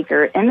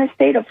lawmaker in the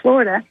state of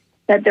Florida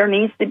that there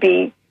needs to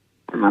be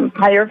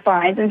higher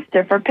fines and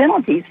stiffer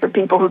penalties for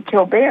people who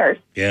kill bears.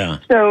 Yeah.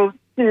 So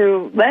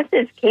to let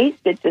this case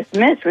get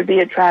dismissed would be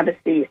a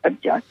travesty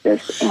of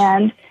justice,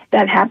 and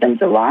that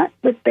happens a lot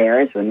with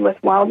bears and with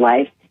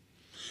wildlife.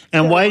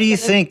 And why do you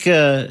think,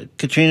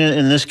 Katrina,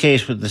 in this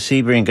case with the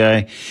Sebring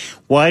guy,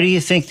 why do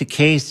you think the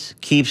case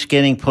keeps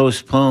getting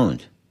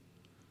postponed?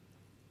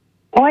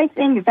 Well, I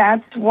think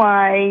that's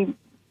why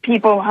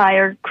people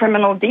hire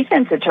criminal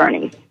defense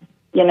attorneys.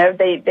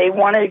 They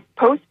want to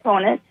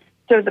postpone it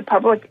so the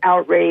public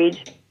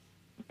outrage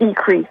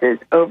decreases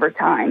over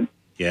time.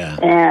 Yeah.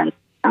 And,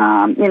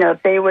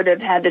 if they would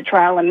have had the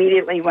trial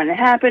immediately when it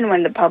happened,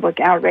 when the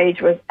public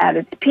outrage was at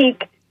its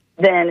peak,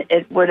 then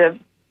it would have,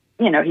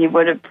 he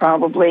would have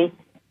probably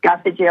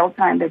got the jail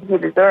time that he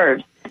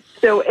deserves.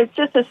 So it's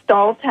just a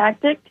stall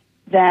tactic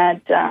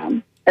that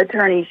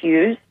attorneys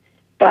use.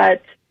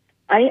 But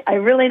I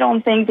really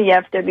don't think the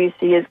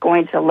FWC is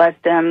going to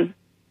let them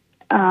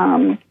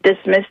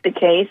dismiss the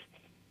case.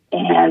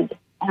 And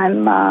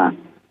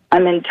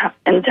I'm in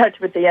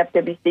touch with the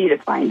FWC to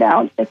find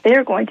out if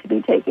they're going to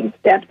be taking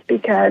steps,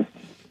 because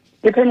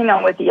depending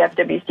on what the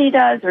FWC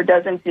does or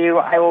doesn't do,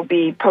 I will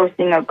be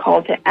posting a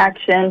call to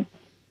action,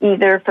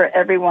 either for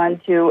everyone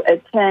to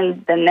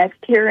attend the next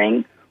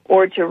hearing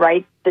or to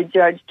write the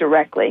judge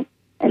directly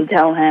and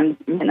tell him,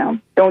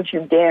 don't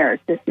you dare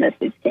dismiss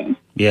his case.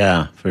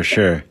 Yeah, for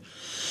sure.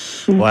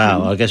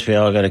 Wow, I guess we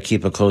all got to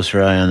keep a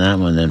closer eye on that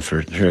one then,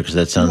 for sure, because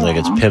that sounds like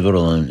it's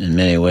pivotal in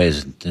many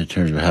ways in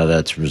terms of how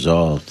that's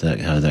resolved,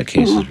 how that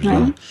case is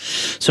resolved.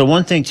 So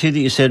one thing, too, that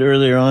you said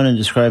earlier on in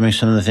describing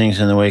some of the things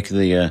in the wake of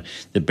the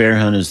bear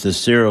hunt is the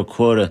zero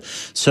quota.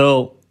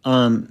 So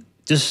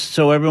just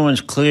so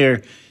everyone's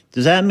clear,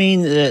 does that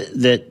mean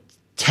that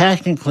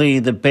technically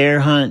the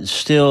bear hunt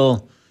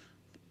still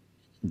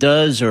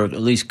does, or at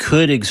least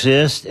could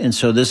exist, and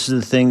so this is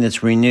the thing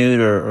that's renewed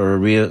or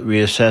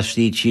reassessed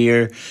each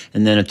year,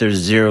 and then if there's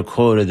zero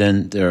quota,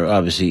 then there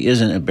obviously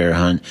isn't a bear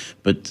hunt,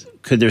 but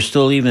could there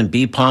still even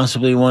be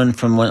possibly one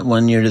from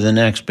one year to the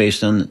next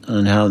based on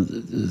how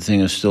the thing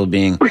is still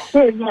being...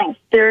 Yes,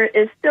 there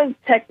is still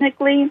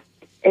technically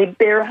a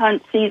bear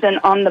hunt season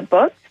on the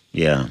books,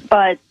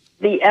 but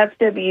the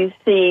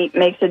FWC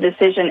makes a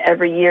decision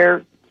every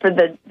year for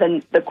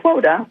the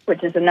quota,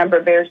 which is the number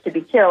of bears to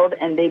be killed,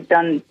 and they've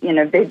done,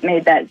 they've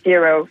made that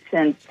zero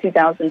since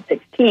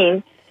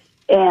 2016,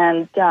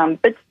 and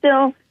but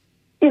still,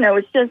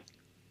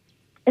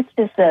 it's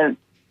just a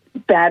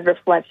bad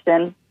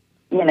reflection,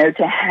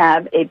 to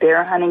have a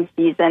bear hunting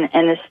season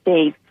in a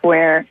state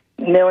where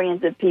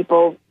millions of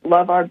people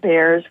love our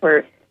bears,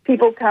 where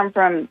people come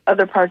from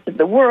other parts of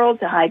the world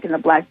to hike in the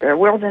black bear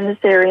wilderness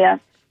area.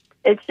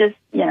 It's just,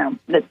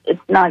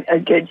 it's not a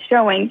good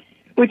showing,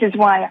 which is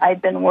why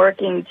I've been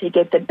working to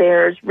get the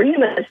bears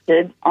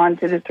relisted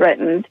onto the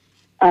threatened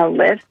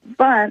list.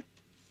 But,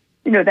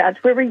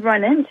 that's where we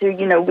run into,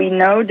 we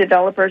know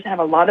developers have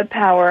a lot of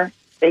power.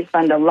 They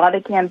fund a lot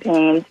of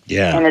campaigns.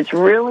 Yeah. And it's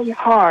really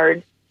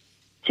hard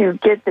to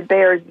get the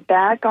bears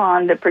back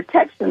on the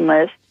protection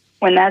list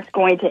when that's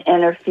going to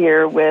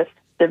interfere with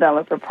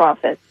developer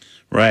profits.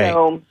 Right.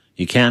 So,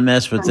 you can't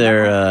mess with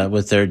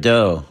their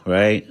dough,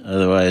 right?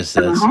 Otherwise,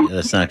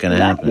 that's not going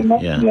to happen.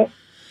 Yeah.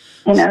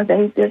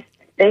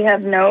 They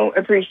have no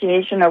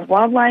appreciation of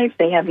wildlife.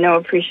 They have no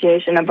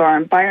appreciation of our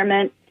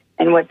environment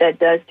and what that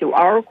does to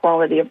our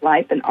quality of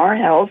life and our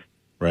health.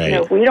 Right.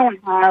 If we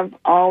don't have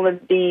all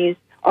of this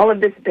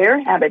bear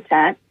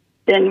habitat,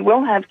 then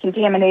we'll have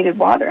contaminated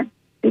water,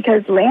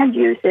 because land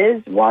use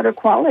is water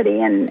quality.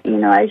 And,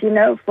 as you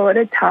know,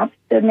 Florida tops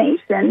the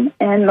nation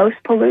in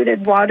most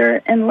polluted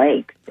water and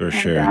lakes. For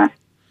sure.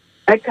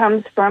 That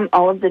comes from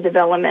all of the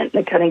development,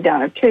 the cutting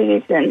down of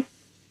trees and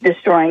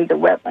destroying the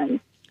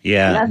wetlands.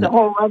 Yeah. And that's a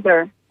whole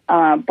other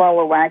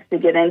ball of wax to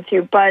get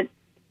into. But,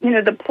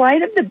 the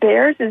plight of the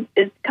bears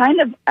is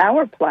kind of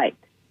our plight.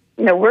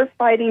 We're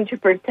fighting to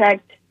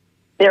protect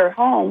their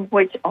home,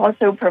 which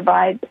also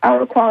provides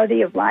our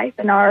quality of life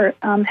and our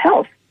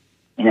health.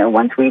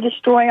 Once we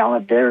destroy all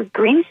of their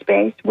green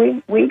space,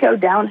 we go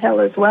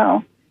downhill as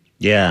well.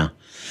 Yeah.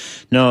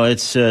 No,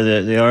 it's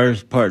they are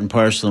part and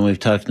parcel, and we've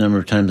talked a number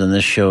of times on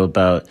this show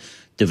about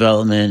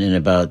development and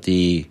about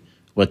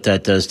what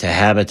that does to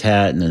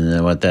habitat, and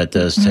then what that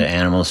does to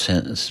animal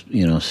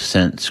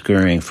scent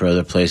scurrying for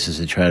other places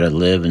to try to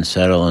live and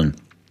settle and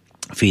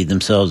feed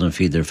themselves and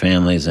feed their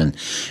families. And,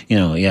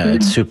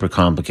 it's super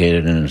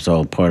complicated, and it's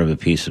all part of a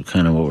piece of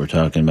kind of what we're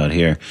talking about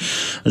here.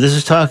 This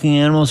is Talking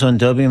Animals on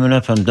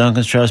WMNF. I'm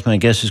Duncan Strauss. My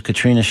guest is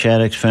Katrina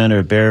Shaddix, founder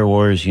of Bear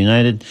Warriors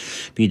United.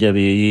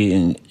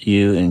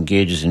 BWU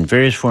engages in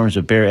various forms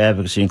of bear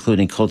advocacy,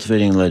 including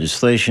cultivating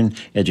legislation,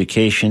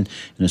 education,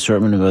 and an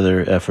assortment of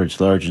other efforts,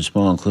 large and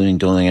small, including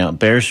doling out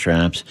bear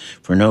straps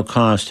for no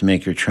cost to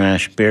make your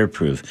trash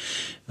bear-proof.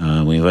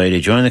 We invite you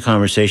to join the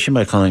conversation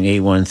by calling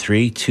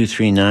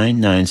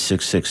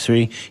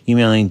 813-239-9663,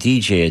 emailing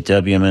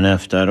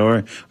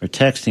dj@wmnf.org, or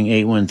texting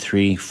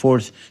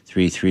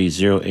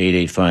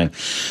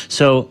 813-433-0885.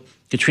 So,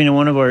 Katrina,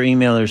 one of our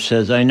emailers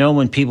says, I know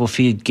when people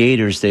feed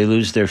gators, they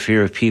lose their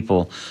fear of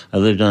people. I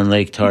lived on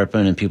Lake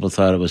Tarpon, and people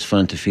thought it was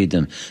fun to feed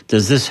them.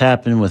 Does this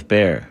happen with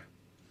bear?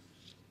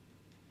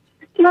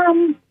 I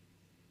don't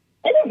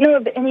know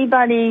of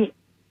anybody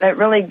that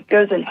really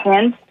goes and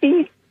hand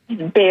feeds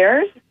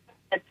bears.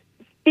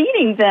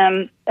 Feeding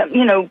them,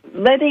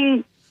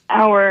 letting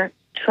our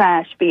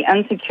trash be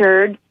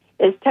unsecured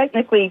is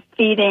technically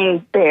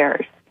feeding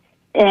bears.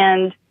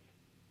 And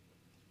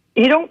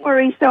you don't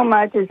worry so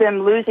much as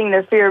them losing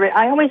their fear of it.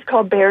 I always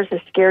call bears the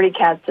scaredy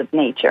cats of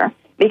nature,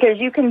 because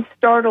you can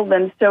startle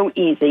them so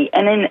easy.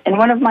 And in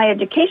one of my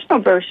educational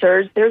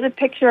brochures, there's a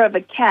picture of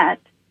a cat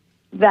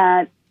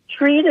that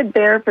treat a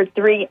bear for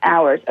 3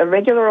 hours. A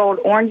regular old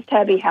orange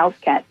tabby house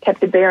cat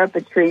kept a bear up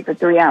a tree for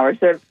 3 hours.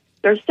 They're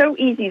so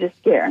easy to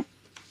scare.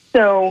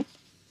 So,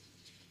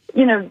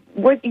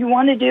 what you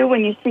want to do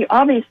when you see,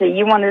 obviously,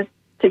 you want to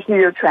secure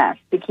your trash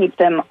to keep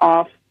them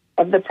off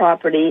of the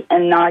property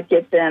and not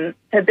get them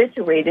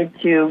habituated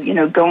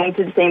to, going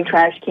to the same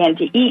trash can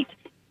to eat.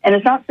 And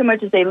it's not so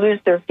much as they lose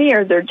their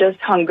fear, they're just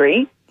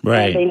hungry.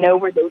 Right. And they know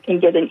where they can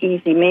get an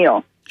easy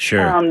meal.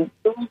 Sure.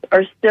 Those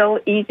are still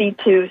easy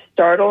to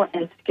startle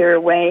and scare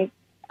away.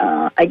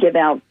 I give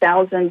out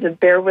thousands of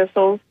bear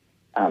whistles.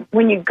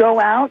 When you go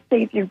out,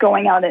 say if you're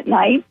going out at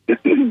night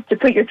to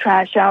put your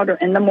trash out or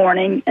in the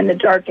morning in the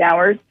dark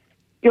hours,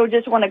 you'll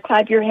just want to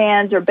clap your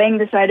hands or bang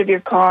the side of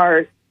your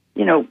car,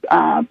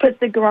 put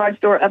the garage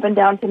door up and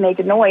down to make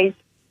a noise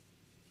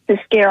to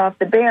scare off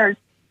the bears.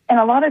 And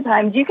a lot of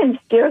times you can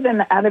scare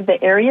them out of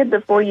the area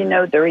before you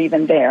know they're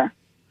even there.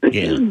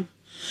 Yeah.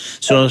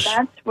 So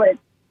that's what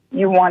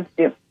you want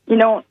to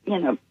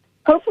do.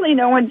 Hopefully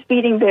no one's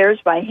feeding bears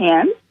by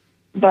hand,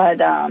 but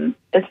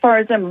as far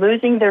as them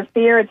losing their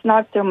fear, it's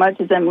not so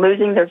much as them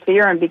losing their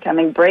fear and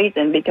becoming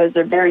brazen, because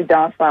they're very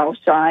docile,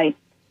 shy,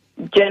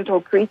 gentle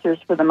creatures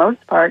for the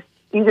most part.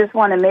 You just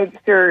want to make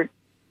sure,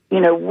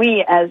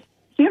 we as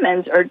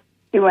humans are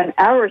doing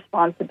our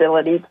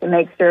responsibility to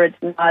make sure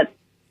it's not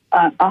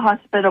a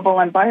hospitable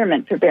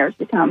environment for bears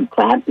to come.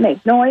 Clap,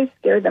 make noise,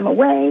 scare them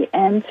away,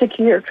 and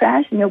secure your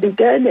trash, and you'll be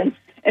good.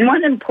 And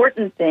one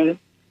important thing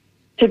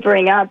to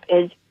bring up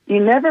is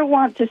you never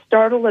want to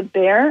startle a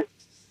bear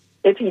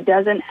if he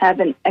doesn't have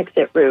an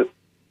exit route.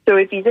 So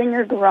if he's in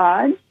your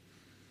garage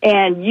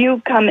and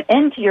you come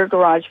into your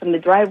garage from the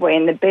driveway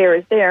and the bear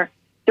is there,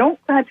 don't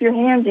clap your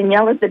hands and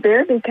yell at the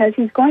bear, because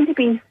he's going to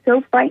be so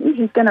frightened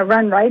he's going to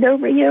run right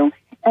over you,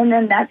 and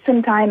then that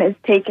sometime is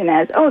taken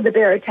as, oh, the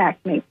bear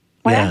attacked me.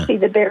 Well, actually,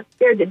 the bear's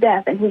scared to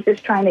death, and he's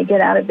just trying to get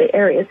out of the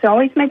area. So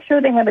always make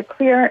sure they have a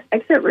clear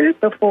exit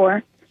route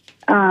before,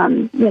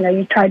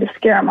 you try to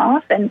scare them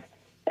off, and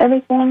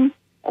everything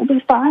will be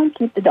fine.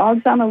 Keep the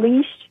dogs on a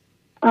leash.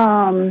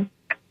 But,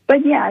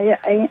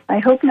 yeah, I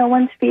hope no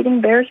one's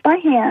feeding bears by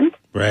hand.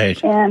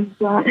 Right. And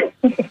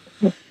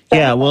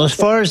yeah, well, as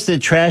far as the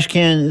trash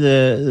can,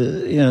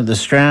 the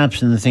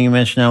straps and the thing you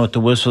mentioned now with the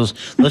whistles,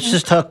 let's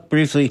just talk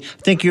briefly.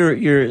 I think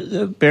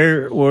your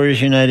Bear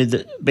Warriors United,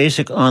 the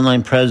basic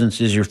online presence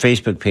is your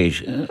Facebook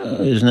page,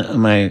 isn't it?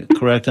 Am I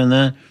correct on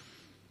that?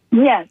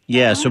 Yes.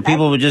 Yeah, so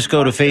people would just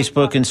go to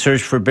Facebook and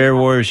search for Bear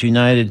Warriors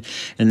United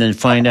and then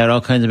find out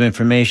all kinds of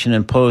information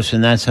and posts,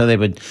 and that's how they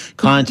would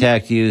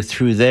contact you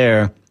through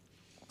there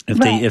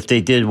if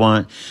they did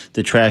want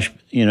the trash,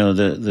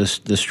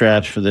 the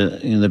straps for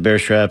the bear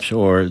straps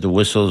or the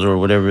whistles or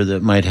whatever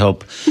that might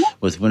help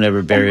with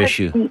whenever bear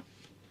issue.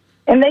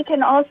 And they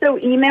can also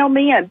email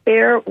me at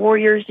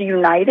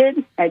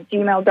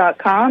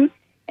bearwarriorsunited@gmail.com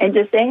and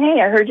just say,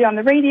 hey, I heard you on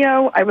the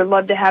radio. I would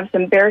love to have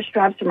some bear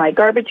straps for my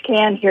garbage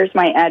can. Here's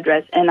my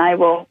address. And I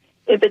will,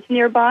 if it's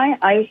nearby,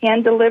 I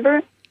hand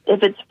deliver.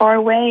 If it's far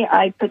away,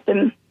 I put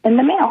them in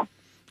the mail.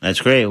 That's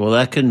great. Well,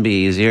 that couldn't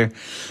be easier.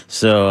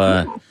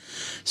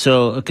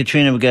 So,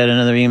 Katrina, we got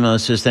another email that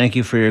says, thank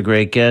you for your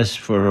great guest,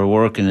 for her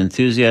work and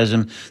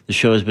enthusiasm. The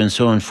show has been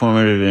so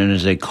informative and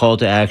is a call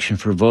to action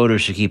for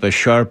voters to keep a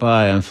sharp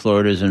eye on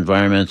Florida's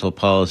environmental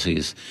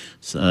policies.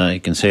 So,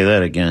 you can say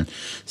that again.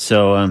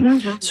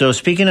 So, so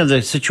speaking of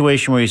the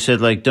situation where you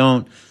said, like,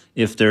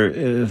 if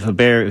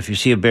you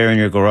see a bear in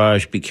your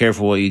garage, be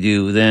careful what you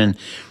do. Then,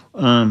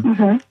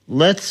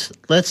 let's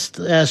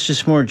ask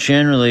just more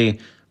generally,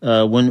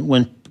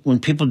 when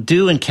people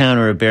do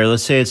encounter a bear,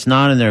 let's say it's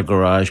not in their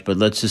garage, but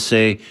let's just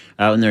say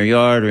out in their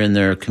yard or in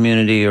their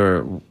community,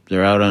 or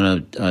they're out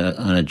on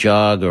a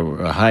jog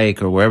or a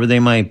hike or wherever they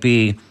might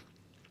be,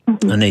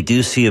 and they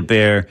do see a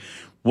bear,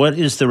 what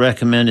is the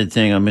recommended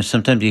thing? I mean,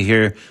 sometimes you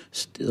hear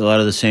a lot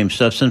of the same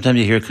stuff. Sometimes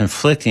you hear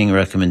conflicting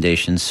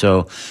recommendations.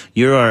 So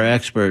you're our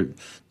expert.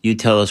 You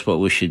tell us what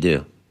we should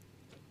do.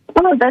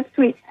 Oh, that's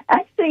sweet.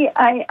 Actually,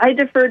 I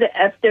defer to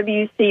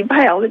FWC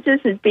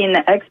biologists as being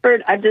the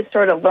expert. I've just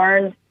sort of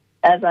learned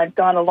as I've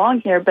gone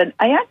along here, but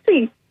I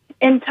actually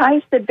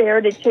enticed a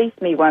bear to chase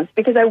me once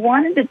because I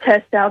wanted to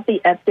test out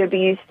the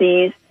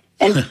FWC's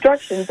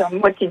instructions on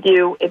what to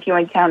do if you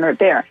encounter a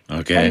bear.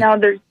 Okay. And now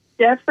there's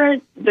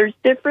different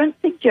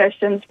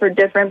suggestions for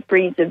different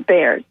breeds of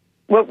bears.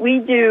 What we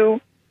do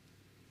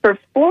for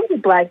Florida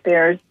black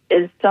bears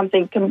is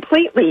something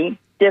completely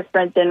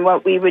different than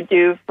what we would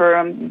do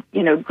for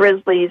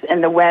grizzlies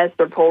in the West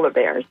or polar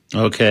bears.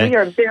 Okay. We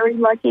are very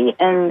lucky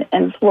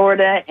in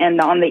Florida and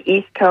on the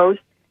East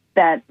Coast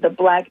that the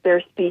black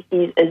bear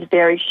species is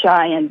very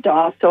shy and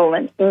docile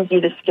and easy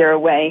to scare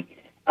away.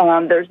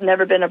 There's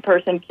never been a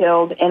person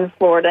killed in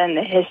Florida in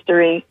the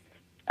history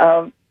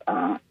of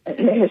our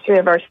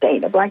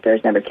state. A black bear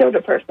has never killed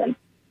a person.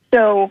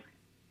 So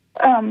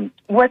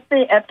what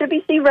the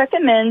FWC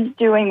recommends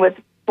doing with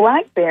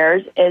black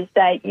bears is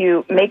that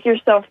you make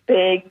yourself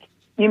big,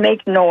 you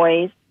make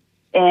noise,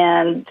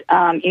 and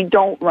you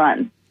don't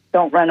run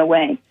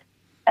away.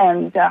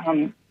 And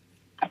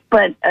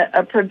But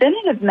a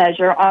preventative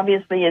measure,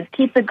 obviously, is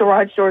keep the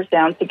garage doors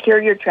down,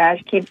 secure your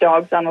trash, keep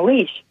dogs on a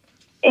leash,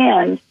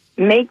 and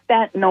make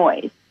that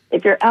noise.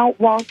 If you're out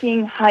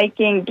walking,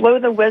 hiking, blow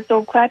the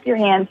whistle, clap your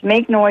hands,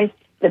 make noise.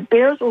 The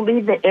bears will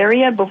leave the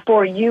area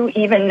before you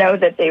even know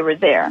that they were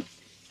there.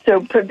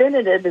 So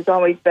preventative is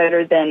always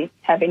better than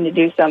having to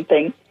do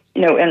something,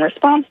 in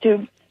response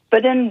to.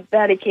 But in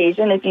that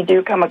occasion, if you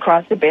do come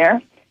across a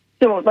bear,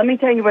 so let me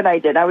tell you what I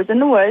did. I was in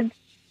the woods.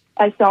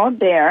 I saw a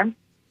bear,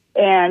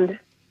 and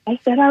I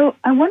said,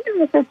 I wonder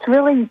if it's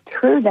really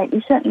true that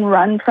you shouldn't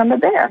run from a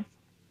bear.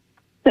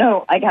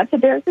 So I got the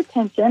bear's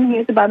attention. He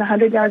was about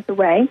 100 yards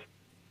away,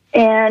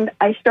 and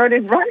I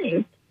started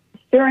running.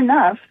 Sure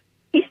enough,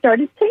 he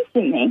started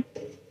chasing me.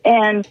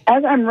 And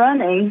as I'm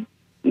running,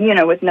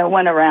 with no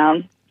one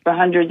around for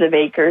hundreds of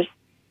acres,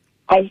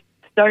 I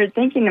started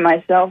thinking to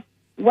myself,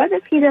 what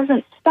if he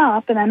doesn't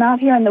stop and I'm out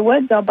here in the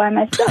woods all by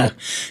myself?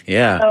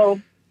 Yeah.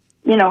 So,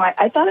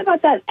 I thought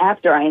about that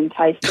after I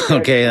enticed the bear.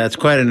 Okay, that's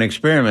quite an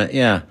experiment,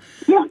 yeah.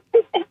 Yeah.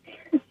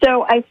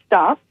 So I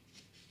stopped.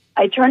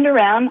 I turned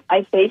around.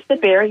 I faced the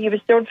bear. He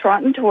was still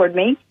trotting toward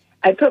me.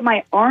 I put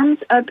my arms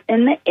up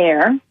in the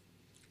air,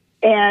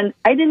 and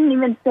I didn't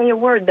even say a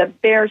word. The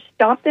bear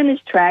stopped in his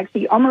tracks.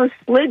 He almost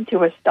slid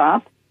to a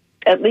stop,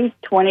 at least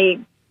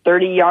 20,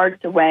 30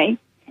 yards away,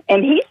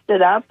 and he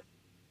stood up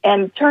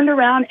and turned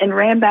around and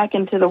ran back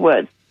into the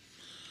woods.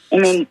 I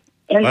mean,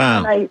 and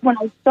wow. when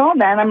I saw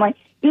that, I'm like,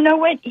 you know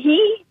what?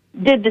 He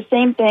did the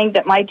same thing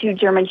that my 2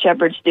 German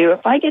Shepherds do.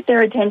 If I get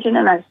their attention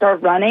and I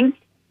start running,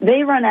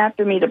 they run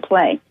after me to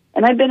play.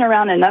 And I've been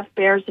around enough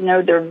bears to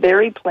know they're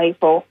very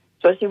playful,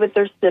 especially with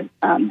their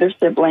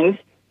siblings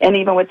and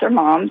even with their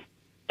moms.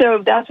 So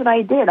that's what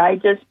I did. I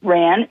just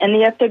ran, and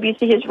the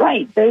FWC is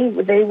right.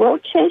 They will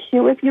chase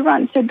you if you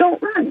run, so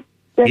don't run.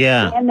 Just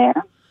stand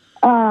there,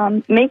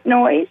 make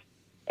noise,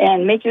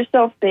 and make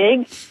yourself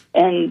big,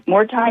 and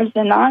more times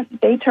than not,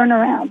 they turn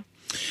around.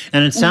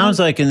 And it sounds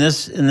like in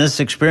this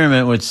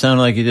experiment, which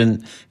sounded like you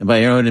didn't, by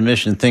your own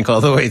admission, think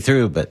all the way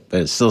through, but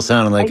it still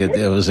sounded like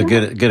it was a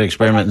good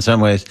experiment in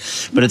some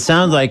ways. But it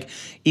sounds like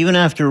even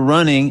after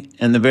running,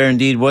 and the bear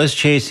indeed was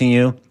chasing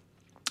you,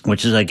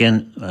 which is,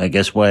 again, I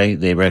guess why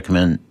they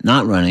recommend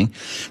not running,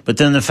 but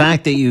then the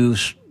fact that you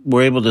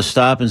were able to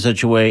stop in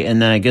such a way,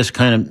 and then I guess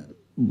kind of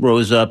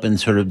rose up and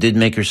sort of did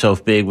make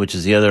yourself big, which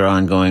is the other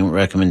ongoing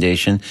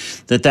recommendation,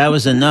 that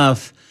was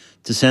enough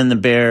to send the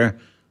bear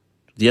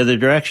the other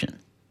direction.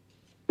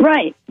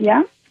 Right,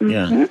 yeah. Mm-hmm.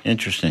 Yeah,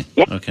 interesting.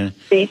 Yeah. Okay.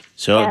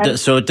 So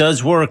it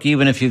does work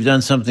even if you've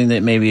done something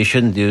that maybe you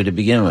shouldn't do to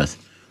begin with.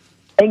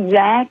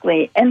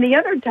 Exactly. And the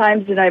other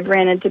times that I've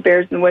ran into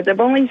bears in the woods, I've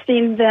only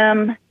seen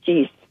them,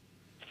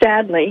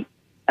 sadly,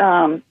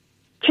 2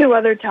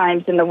 other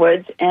times in the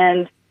woods.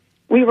 And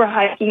we were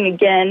hiking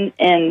again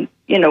in,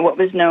 what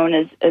was known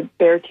as a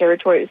bear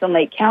territory. It was in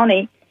Lake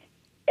County.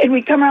 And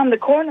we come around the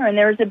corner, and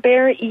there was a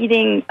bear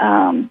eating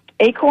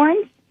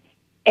acorns.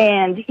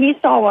 And he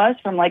saw us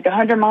from like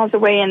 100 miles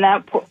away, and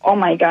oh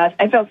my gosh,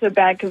 I felt so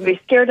bad because we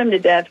scared him to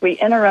death. We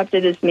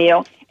interrupted his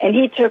meal, and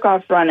he took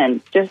off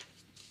running, just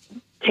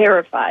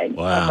terrified of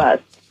us.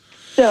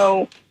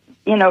 So,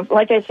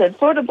 like I said,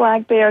 Florida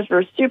black bears,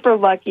 we're super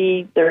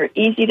lucky. They're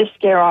easy to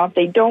scare off.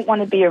 They don't want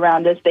to be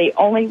around us. They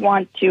only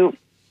want to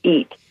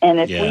eat.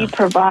 And if we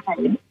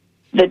provide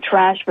the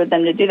trash for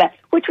them to do that,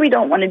 which we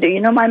don't want to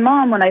do. My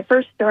mom, when I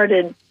first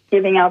started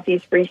giving out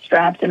these free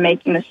straps and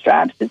making the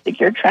straps to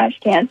secure trash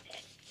cans,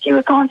 she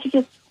would call and she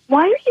said,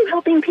 why are you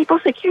helping people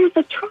secure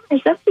the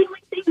trash? That's the only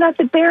thing that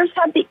the bears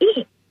have to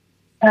eat.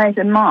 And I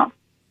said, Mom,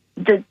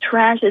 the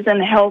trash is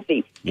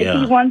unhealthy. Yeah.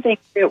 It'd be one thing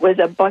if it was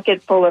a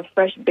bucket full of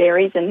fresh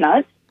berries and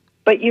nuts,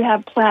 but you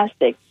have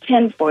plastic,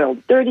 tinfoil,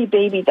 dirty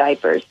baby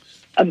diapers,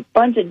 a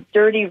bunch of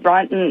dirty,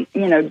 rotten,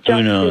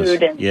 junk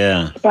food and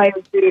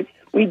expired food.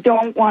 We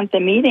don't want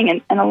them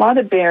eating. And a lot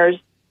of bears,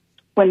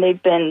 when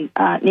they've been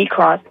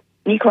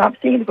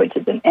necropsied, which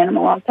is an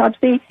animal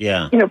autopsy,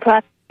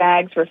 plastic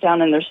bags were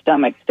found in their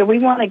stomachs. So we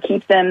want to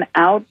keep them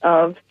out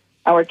of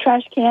our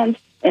trash cans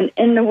and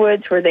in the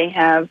woods where they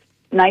have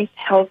nice,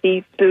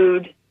 healthy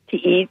food to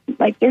eat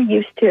like they're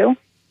used to,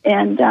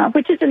 and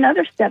which is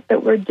another step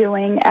that we're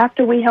doing.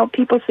 After we help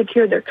people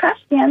secure their trash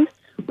cans,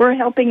 we're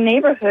helping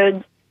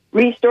neighborhoods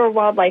restore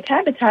wildlife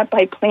habitat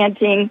by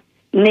planting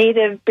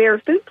native bear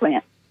food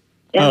plants.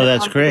 Oh,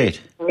 that's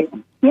great.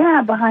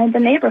 Yeah, behind the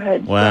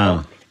neighborhood.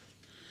 Wow.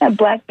 So,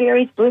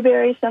 blackberries,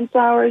 blueberries,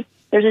 sunflowers.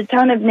 There's a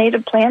ton of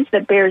native plants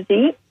that bears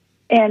eat,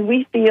 and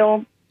we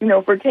feel,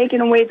 if we're taking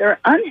away their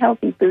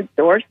unhealthy food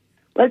source,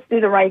 let's do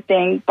the right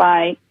thing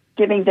by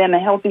giving them a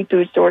healthy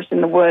food source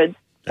in the woods.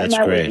 That's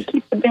and that great. way we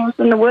keep the bears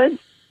in the woods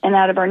and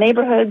out of our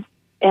neighborhoods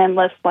and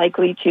less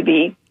likely to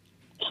be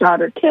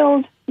shot or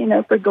killed,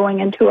 for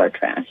going into our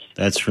trash.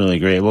 That's really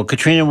great. Well,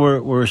 Katrina,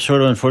 we're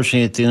sort of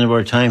unfortunately at the end of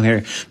our time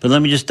here, but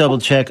let me just double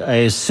check. I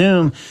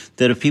assume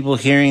that if people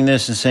hearing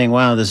this and saying,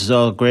 wow, this is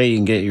all great, you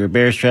can get your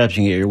bear straps,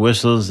 you can get your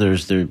whistles,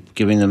 they're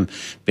giving them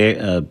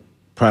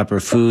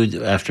proper food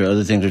after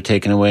other things are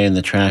taken away and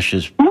the trash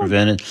is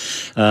prevented.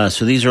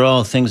 So these are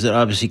all things that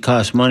obviously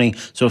cost money.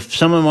 So if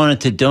someone wanted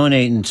to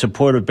donate in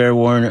support of Bear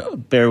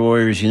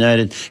Warriors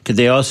United, could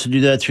they also do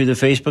that through the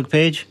Facebook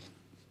page?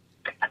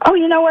 Oh,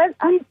 you know what?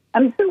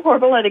 I'm so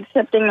horrible at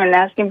accepting and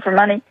asking for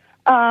money.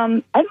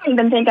 I don't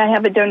even think I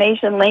have a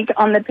donation link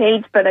on the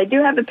page, but I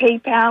do have a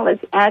PayPal.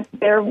 It's at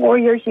Bear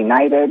Warriors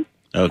United.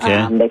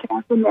 Okay. They can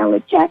also mail a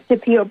check to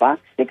P.O.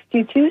 Box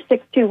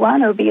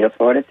 622-621, Oviedo,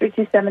 Florida,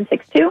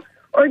 32762,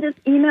 or just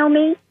email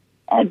me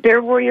at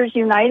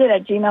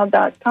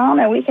bearwarriorsunited@gmail.com,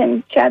 and we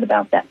can chat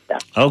about that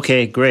stuff.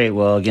 Okay, great.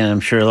 Well, again, I'm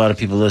sure a lot of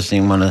people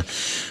listening want to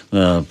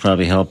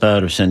probably help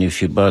out or send you a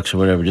few bucks or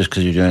whatever, just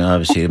because you're doing,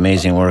 obviously,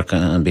 amazing work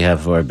on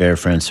behalf of our bear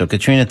friends. So,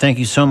 Katrina, thank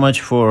you so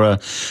much for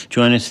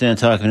joining us today and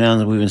talking now.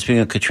 We've been speaking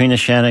with Katrina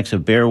Shaddix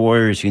of Bear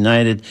Warriors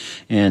United,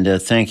 and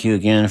thank you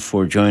again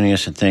for joining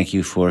us, and thank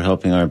you for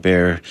helping our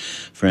bear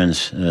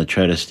friends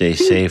try to stay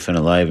safe and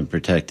alive and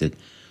protected.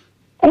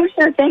 Oh,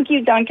 sure. Thank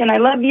you, Duncan. I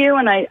love you,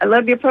 and I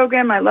love your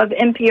program. I love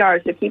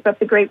NPR, so keep up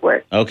the great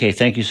work. Okay,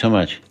 thank you so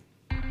much.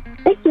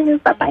 Thank you.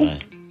 Bye-bye.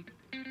 Bye.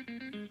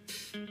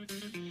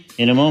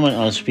 In a moment,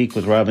 I'll speak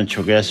with Robin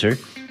Tregesser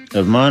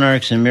of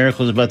Monarchs and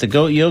Miracles about the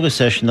Goat Yoga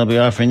session they'll be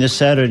offering this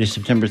Saturday,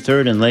 September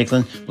 3rd in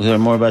Lakeland. We'll hear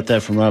more about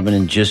that from Robin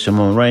in just a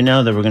moment. Right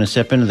now, though, we're going to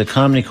step into the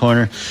Comedy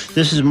Corner.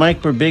 This is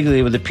Mike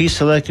Birbiglia with a piece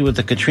selected with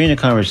the Katrina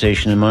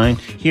conversation in mind.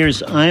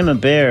 Here's I'm a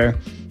Bear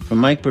from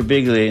Mike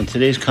Birbiglia in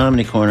today's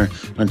Comedy Corner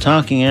on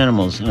Talking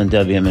Animals on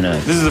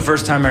WMNF. This is the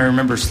first time I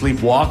remember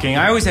sleepwalking.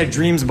 I always had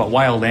dreams about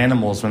wild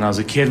animals when I was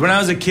a kid. When I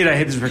was a kid, I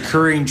had this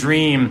recurring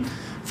dream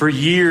for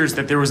years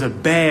that there was a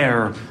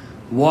bear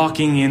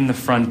walking in the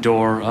front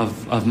door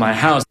of my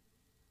house.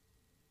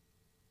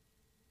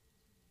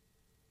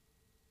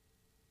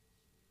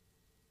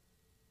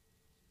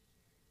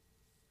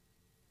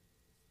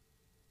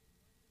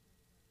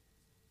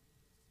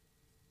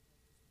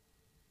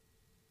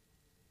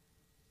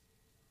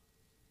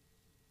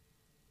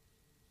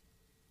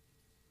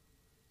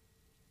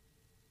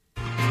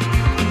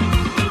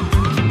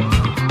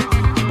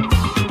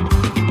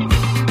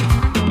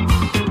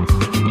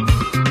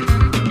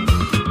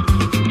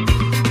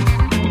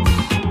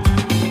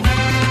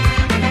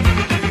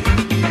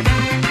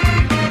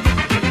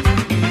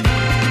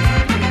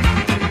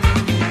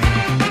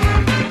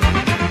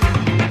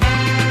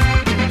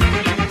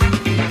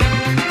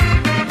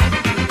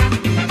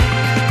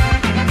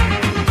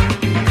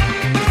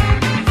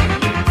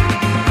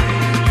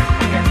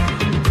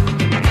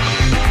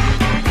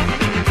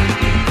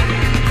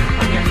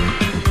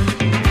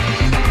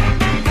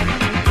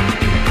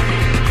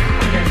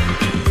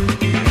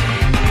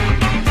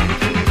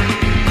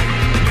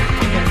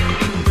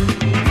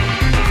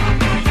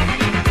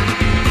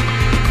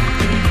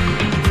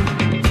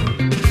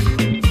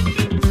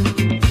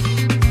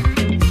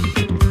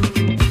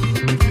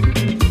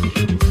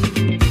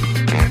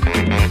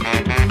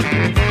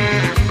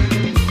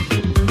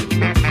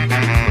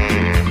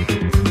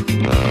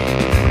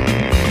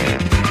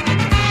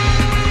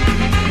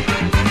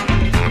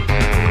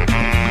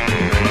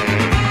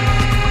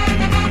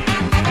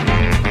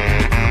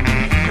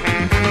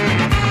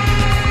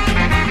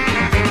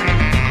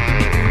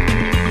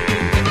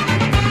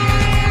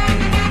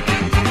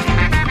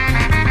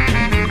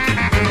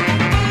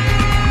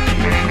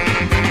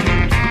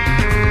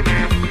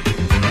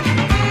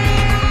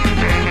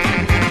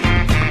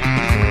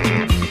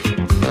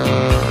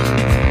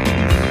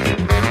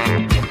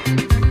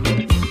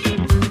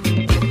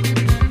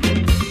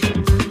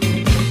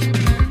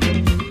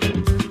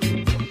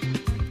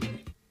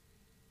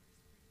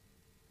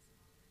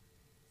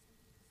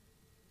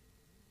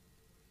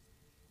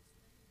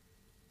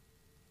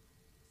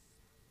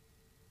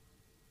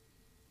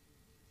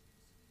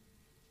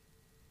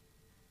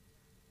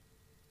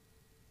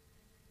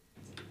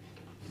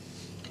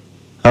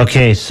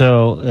 Okay,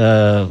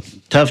 so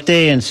tough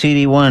day in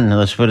CD1,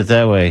 let's put it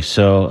that way.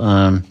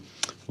 So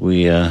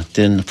we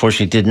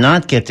unfortunately did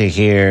not get to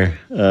hear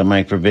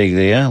Mike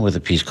Birbiglia with a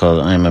piece called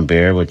I'm a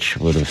Bear, which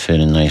would have fit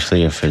in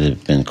nicely if it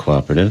had been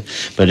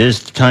cooperative. But it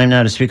is time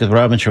now to speak with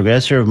Robin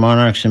Tregesser of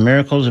Monarchs and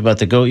Miracles about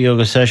the Goat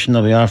Yoga session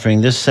they'll be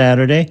offering this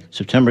Saturday,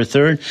 September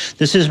 3rd.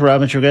 This is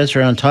Robin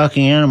Tregesser on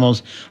Talking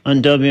Animals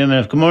on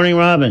WMF. Good morning,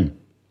 Robin.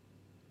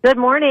 Good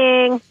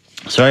morning.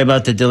 Sorry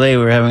about the delay.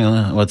 We were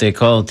having what they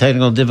call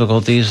technical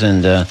difficulties,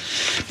 and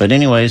but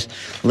anyways,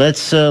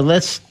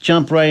 let's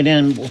jump right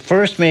in.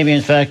 First, maybe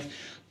in fact,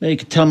 you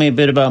could tell me a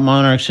bit about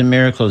Monarchs and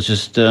Miracles.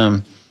 Just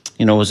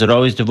was it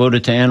always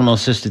devoted to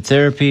animal-assisted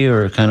therapy,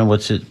 or kind of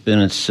what's it been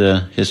its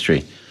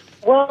history?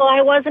 Well,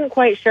 I wasn't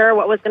quite sure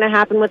what was going to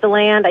happen with the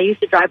land. I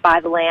used to drive by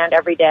the land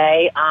every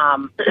day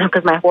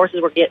because my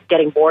horses were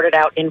getting boarded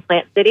out in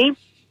Plant City,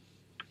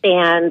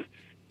 and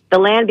the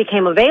land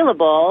became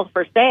available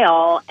for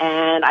sale,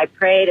 and I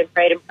prayed and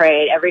prayed and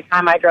prayed every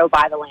time I drove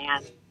by the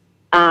land.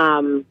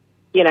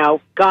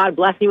 God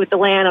bless me with the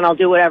land, and I'll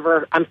do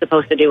whatever I'm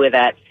supposed to do with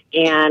it.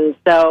 And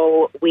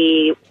so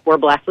we were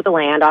blessed with the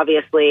land,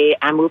 obviously.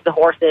 I moved the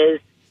horses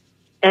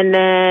And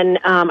then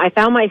I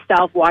found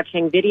myself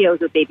watching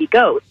videos of baby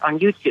goats on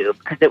YouTube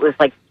because it was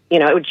like,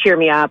 it would cheer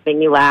me up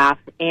and you laugh.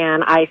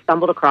 And I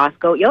stumbled across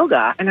goat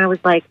yoga. And I was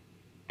like,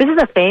 this is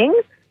a thing?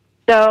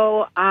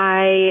 So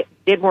I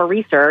did more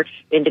research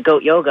into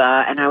goat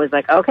yoga. And I was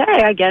like,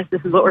 okay, I guess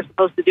this is what we're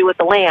supposed to do with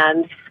the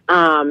land.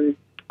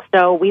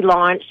 So we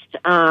launched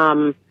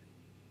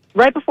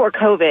right before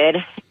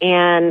COVID.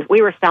 And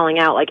we were selling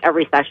out like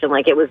every session.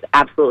 Like it was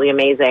absolutely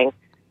amazing.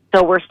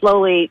 So we're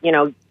slowly,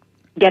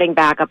 getting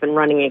back up and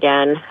running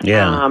again.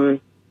 Yeah.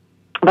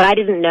 But I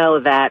didn't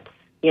know that,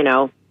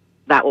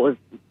 that was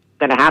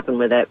going to happen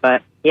with it.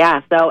 But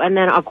yeah, so, and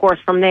then of course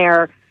from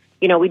there,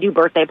 we do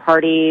birthday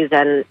parties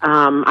and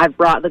I've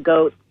brought the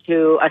goats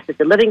to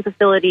assisted living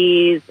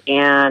facilities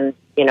and,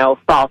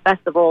 fall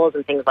festivals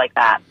and things like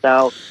that.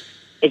 So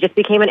it just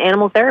became an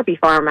animal therapy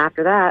farm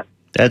after that.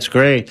 That's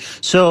great.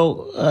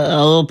 So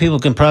although people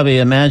can probably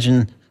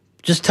imagine,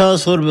 just tell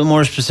us a little bit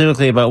more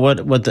specifically about what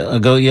a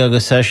goat yoga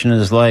session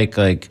is like.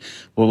 Like,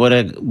 what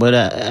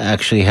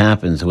actually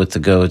happens with the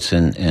goats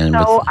and.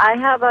 So I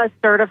have a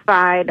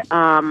certified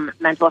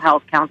mental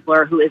health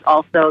counselor who is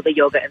also the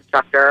yoga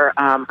instructor.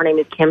 Her name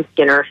is Kim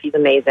Skinner. She's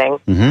amazing.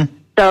 Mm-hmm.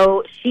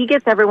 So she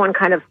gets everyone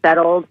kind of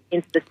settled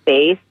into the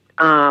space,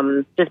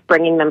 just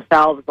bringing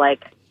themselves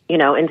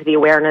into the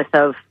awareness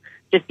of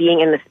just being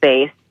in the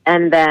space,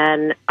 and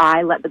then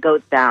I let the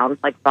goats down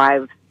like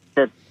 5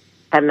 to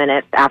 10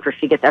 minutes after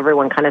she gets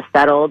everyone kind of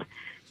settled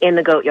in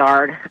the goat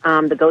yard.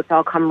 The goats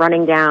all come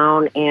running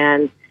down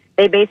and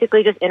they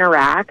basically just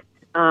interact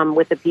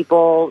with the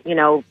people,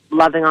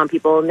 loving on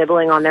people,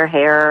 nibbling on their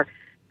hair,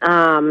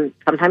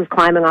 sometimes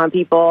climbing on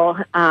people.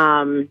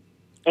 And,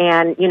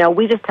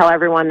 we just tell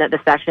everyone that the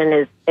session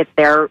is, it's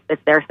their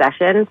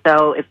session.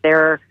 So if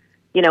they're,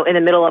 in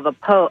the middle of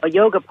a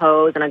yoga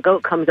pose and a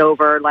goat comes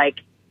over,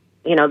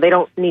 they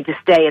don't need to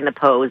stay in the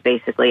pose,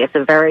 basically. It's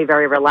a very,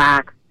 very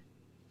relaxed,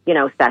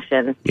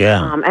 session.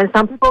 Yeah. And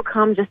some people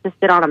come just to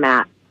sit on a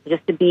mat,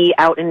 just to be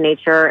out in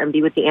nature and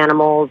be with the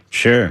animals.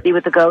 Sure. Be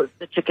with the goats,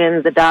 the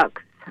chickens, the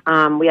ducks.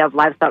 We have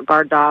livestock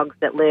guard dogs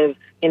that live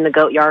in the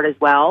goat yard as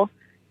well.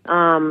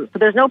 So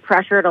there's no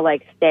pressure to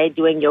stay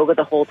doing yoga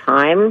the whole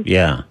time.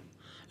 Yeah.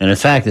 And in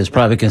fact, it's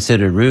probably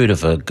considered rude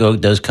if a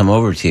goat does come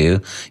over to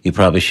you. You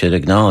probably should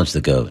acknowledge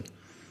the goat.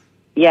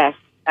 Yes,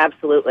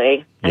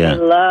 absolutely. And Yeah.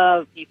 they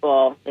love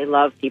people. They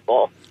love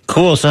people.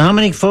 Cool. So, how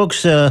many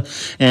folks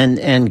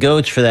and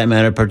goats, for that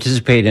matter,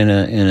 participate in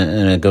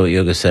a goat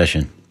yoga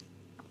session?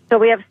 So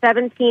we have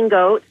 17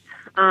 goats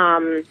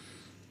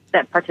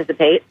that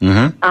participate,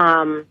 and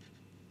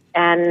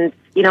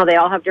they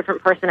all have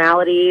different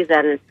personalities,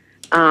 and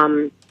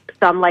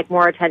some like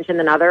more attention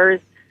than others.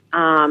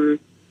 And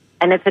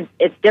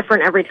it's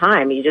different every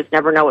time. You just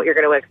never know what you're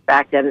going to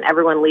expect, and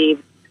everyone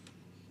leaves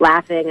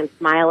laughing and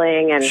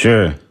smiling. And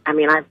sure. I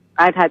mean,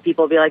 I've had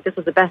people be like, "This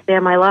was the best day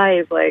of my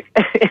life."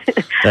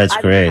 That's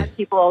great. I've had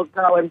people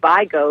go and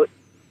buy goats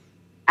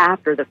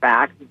after the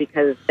fact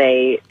because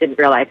they didn't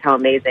realize how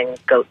amazing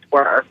goats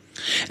were.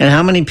 And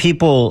how many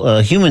people,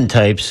 human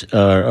types,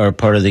 are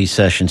part of these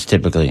sessions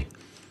typically?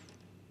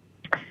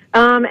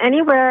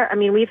 Anywhere. I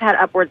mean, we've had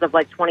upwards of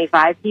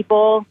 25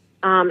 people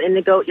in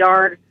the goat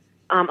yard.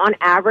 On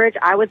average,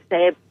 I would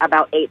say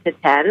about 8 to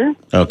 10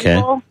 Okay.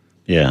 people.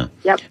 Yeah.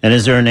 Yep. And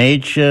is there an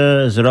age,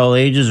 is it all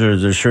ages, or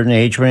is there a certain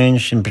age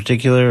range in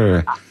particular?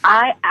 Or?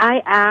 I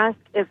ask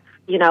if,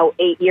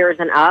 8 years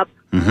and up,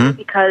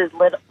 because,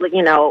 a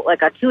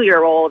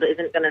 2-year-old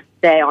isn't going to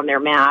stay on their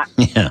mat.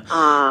 Yeah.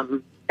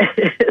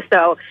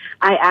 So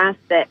I ask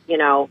that,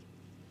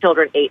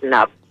 children 8 and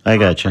up. I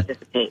got you.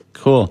 Participate.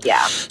 Cool.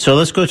 Yeah. So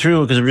let's go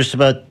through, because we're just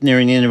about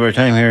nearing the end of our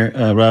time here,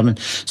 Robin.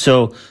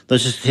 So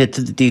let's just hit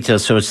to the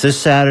details. So it's this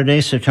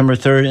Saturday, September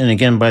 3rd. And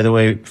again, by the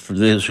way, for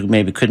those who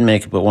maybe couldn't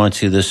make it but want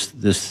to, this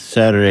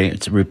Saturday,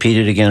 it's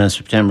repeated again on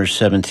September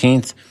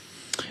 17th.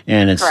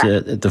 And it's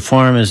the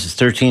farm is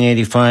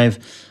 1385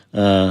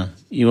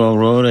 UL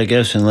Road, I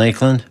guess, in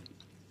Lakeland.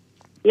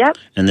 Yep.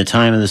 And the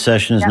time of the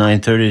session is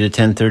 9:30 to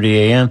 10:30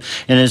 a.m.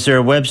 And is there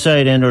a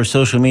website and or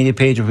social media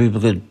page where people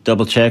could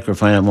double check or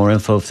find out more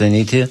info if they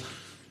need to?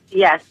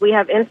 Yes, we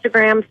have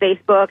Instagram,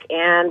 Facebook,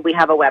 and we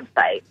have a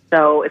website.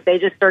 So if they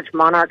just search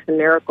Monarchs and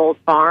Miracles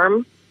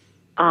Farm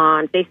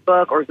on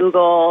Facebook or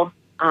Google,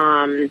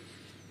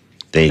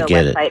 they the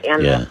get website it.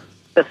 And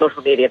the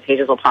social media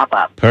pages will pop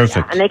up.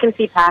 Perfect. Yeah. And they can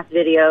see past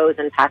videos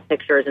and past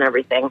pictures and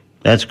everything.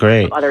 That's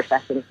great. Of other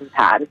sessions we've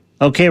had.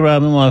 Okay,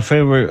 Robin, well, I'm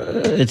afraid we're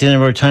at the end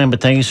of our time,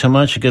 but thank you so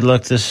much. Good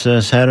luck this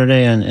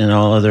Saturday and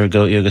all other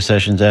goat yoga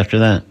sessions after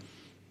that.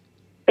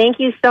 Thank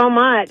you so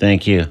much.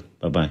 Thank you.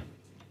 Bye-bye.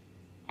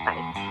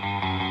 Bye.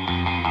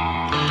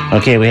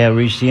 Okay, we have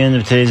reached the end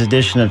of today's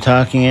edition of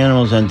Talking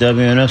Animals on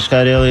WNF.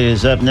 Scott Elliott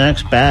is up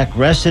next, back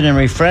rested and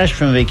refreshed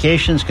from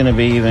vacation. It's going to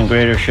be an even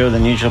greater show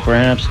than usual,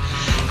 perhaps,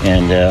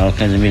 and all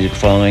kinds of music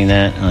following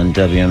that on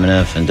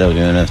WMNF and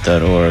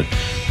WNF.org.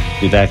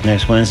 Be back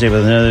next Wednesday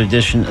with another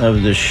edition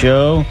of the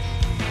show.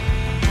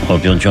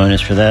 Hope you'll join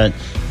us for that.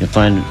 You'll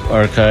find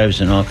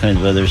archives and all kinds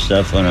of other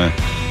stuff on our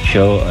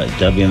show at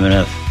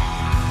WMNF.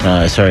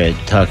 Sorry, at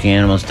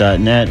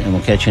talkinganimals.net, and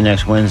we'll catch you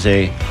next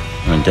Wednesday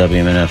on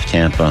WMNF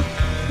Tampa.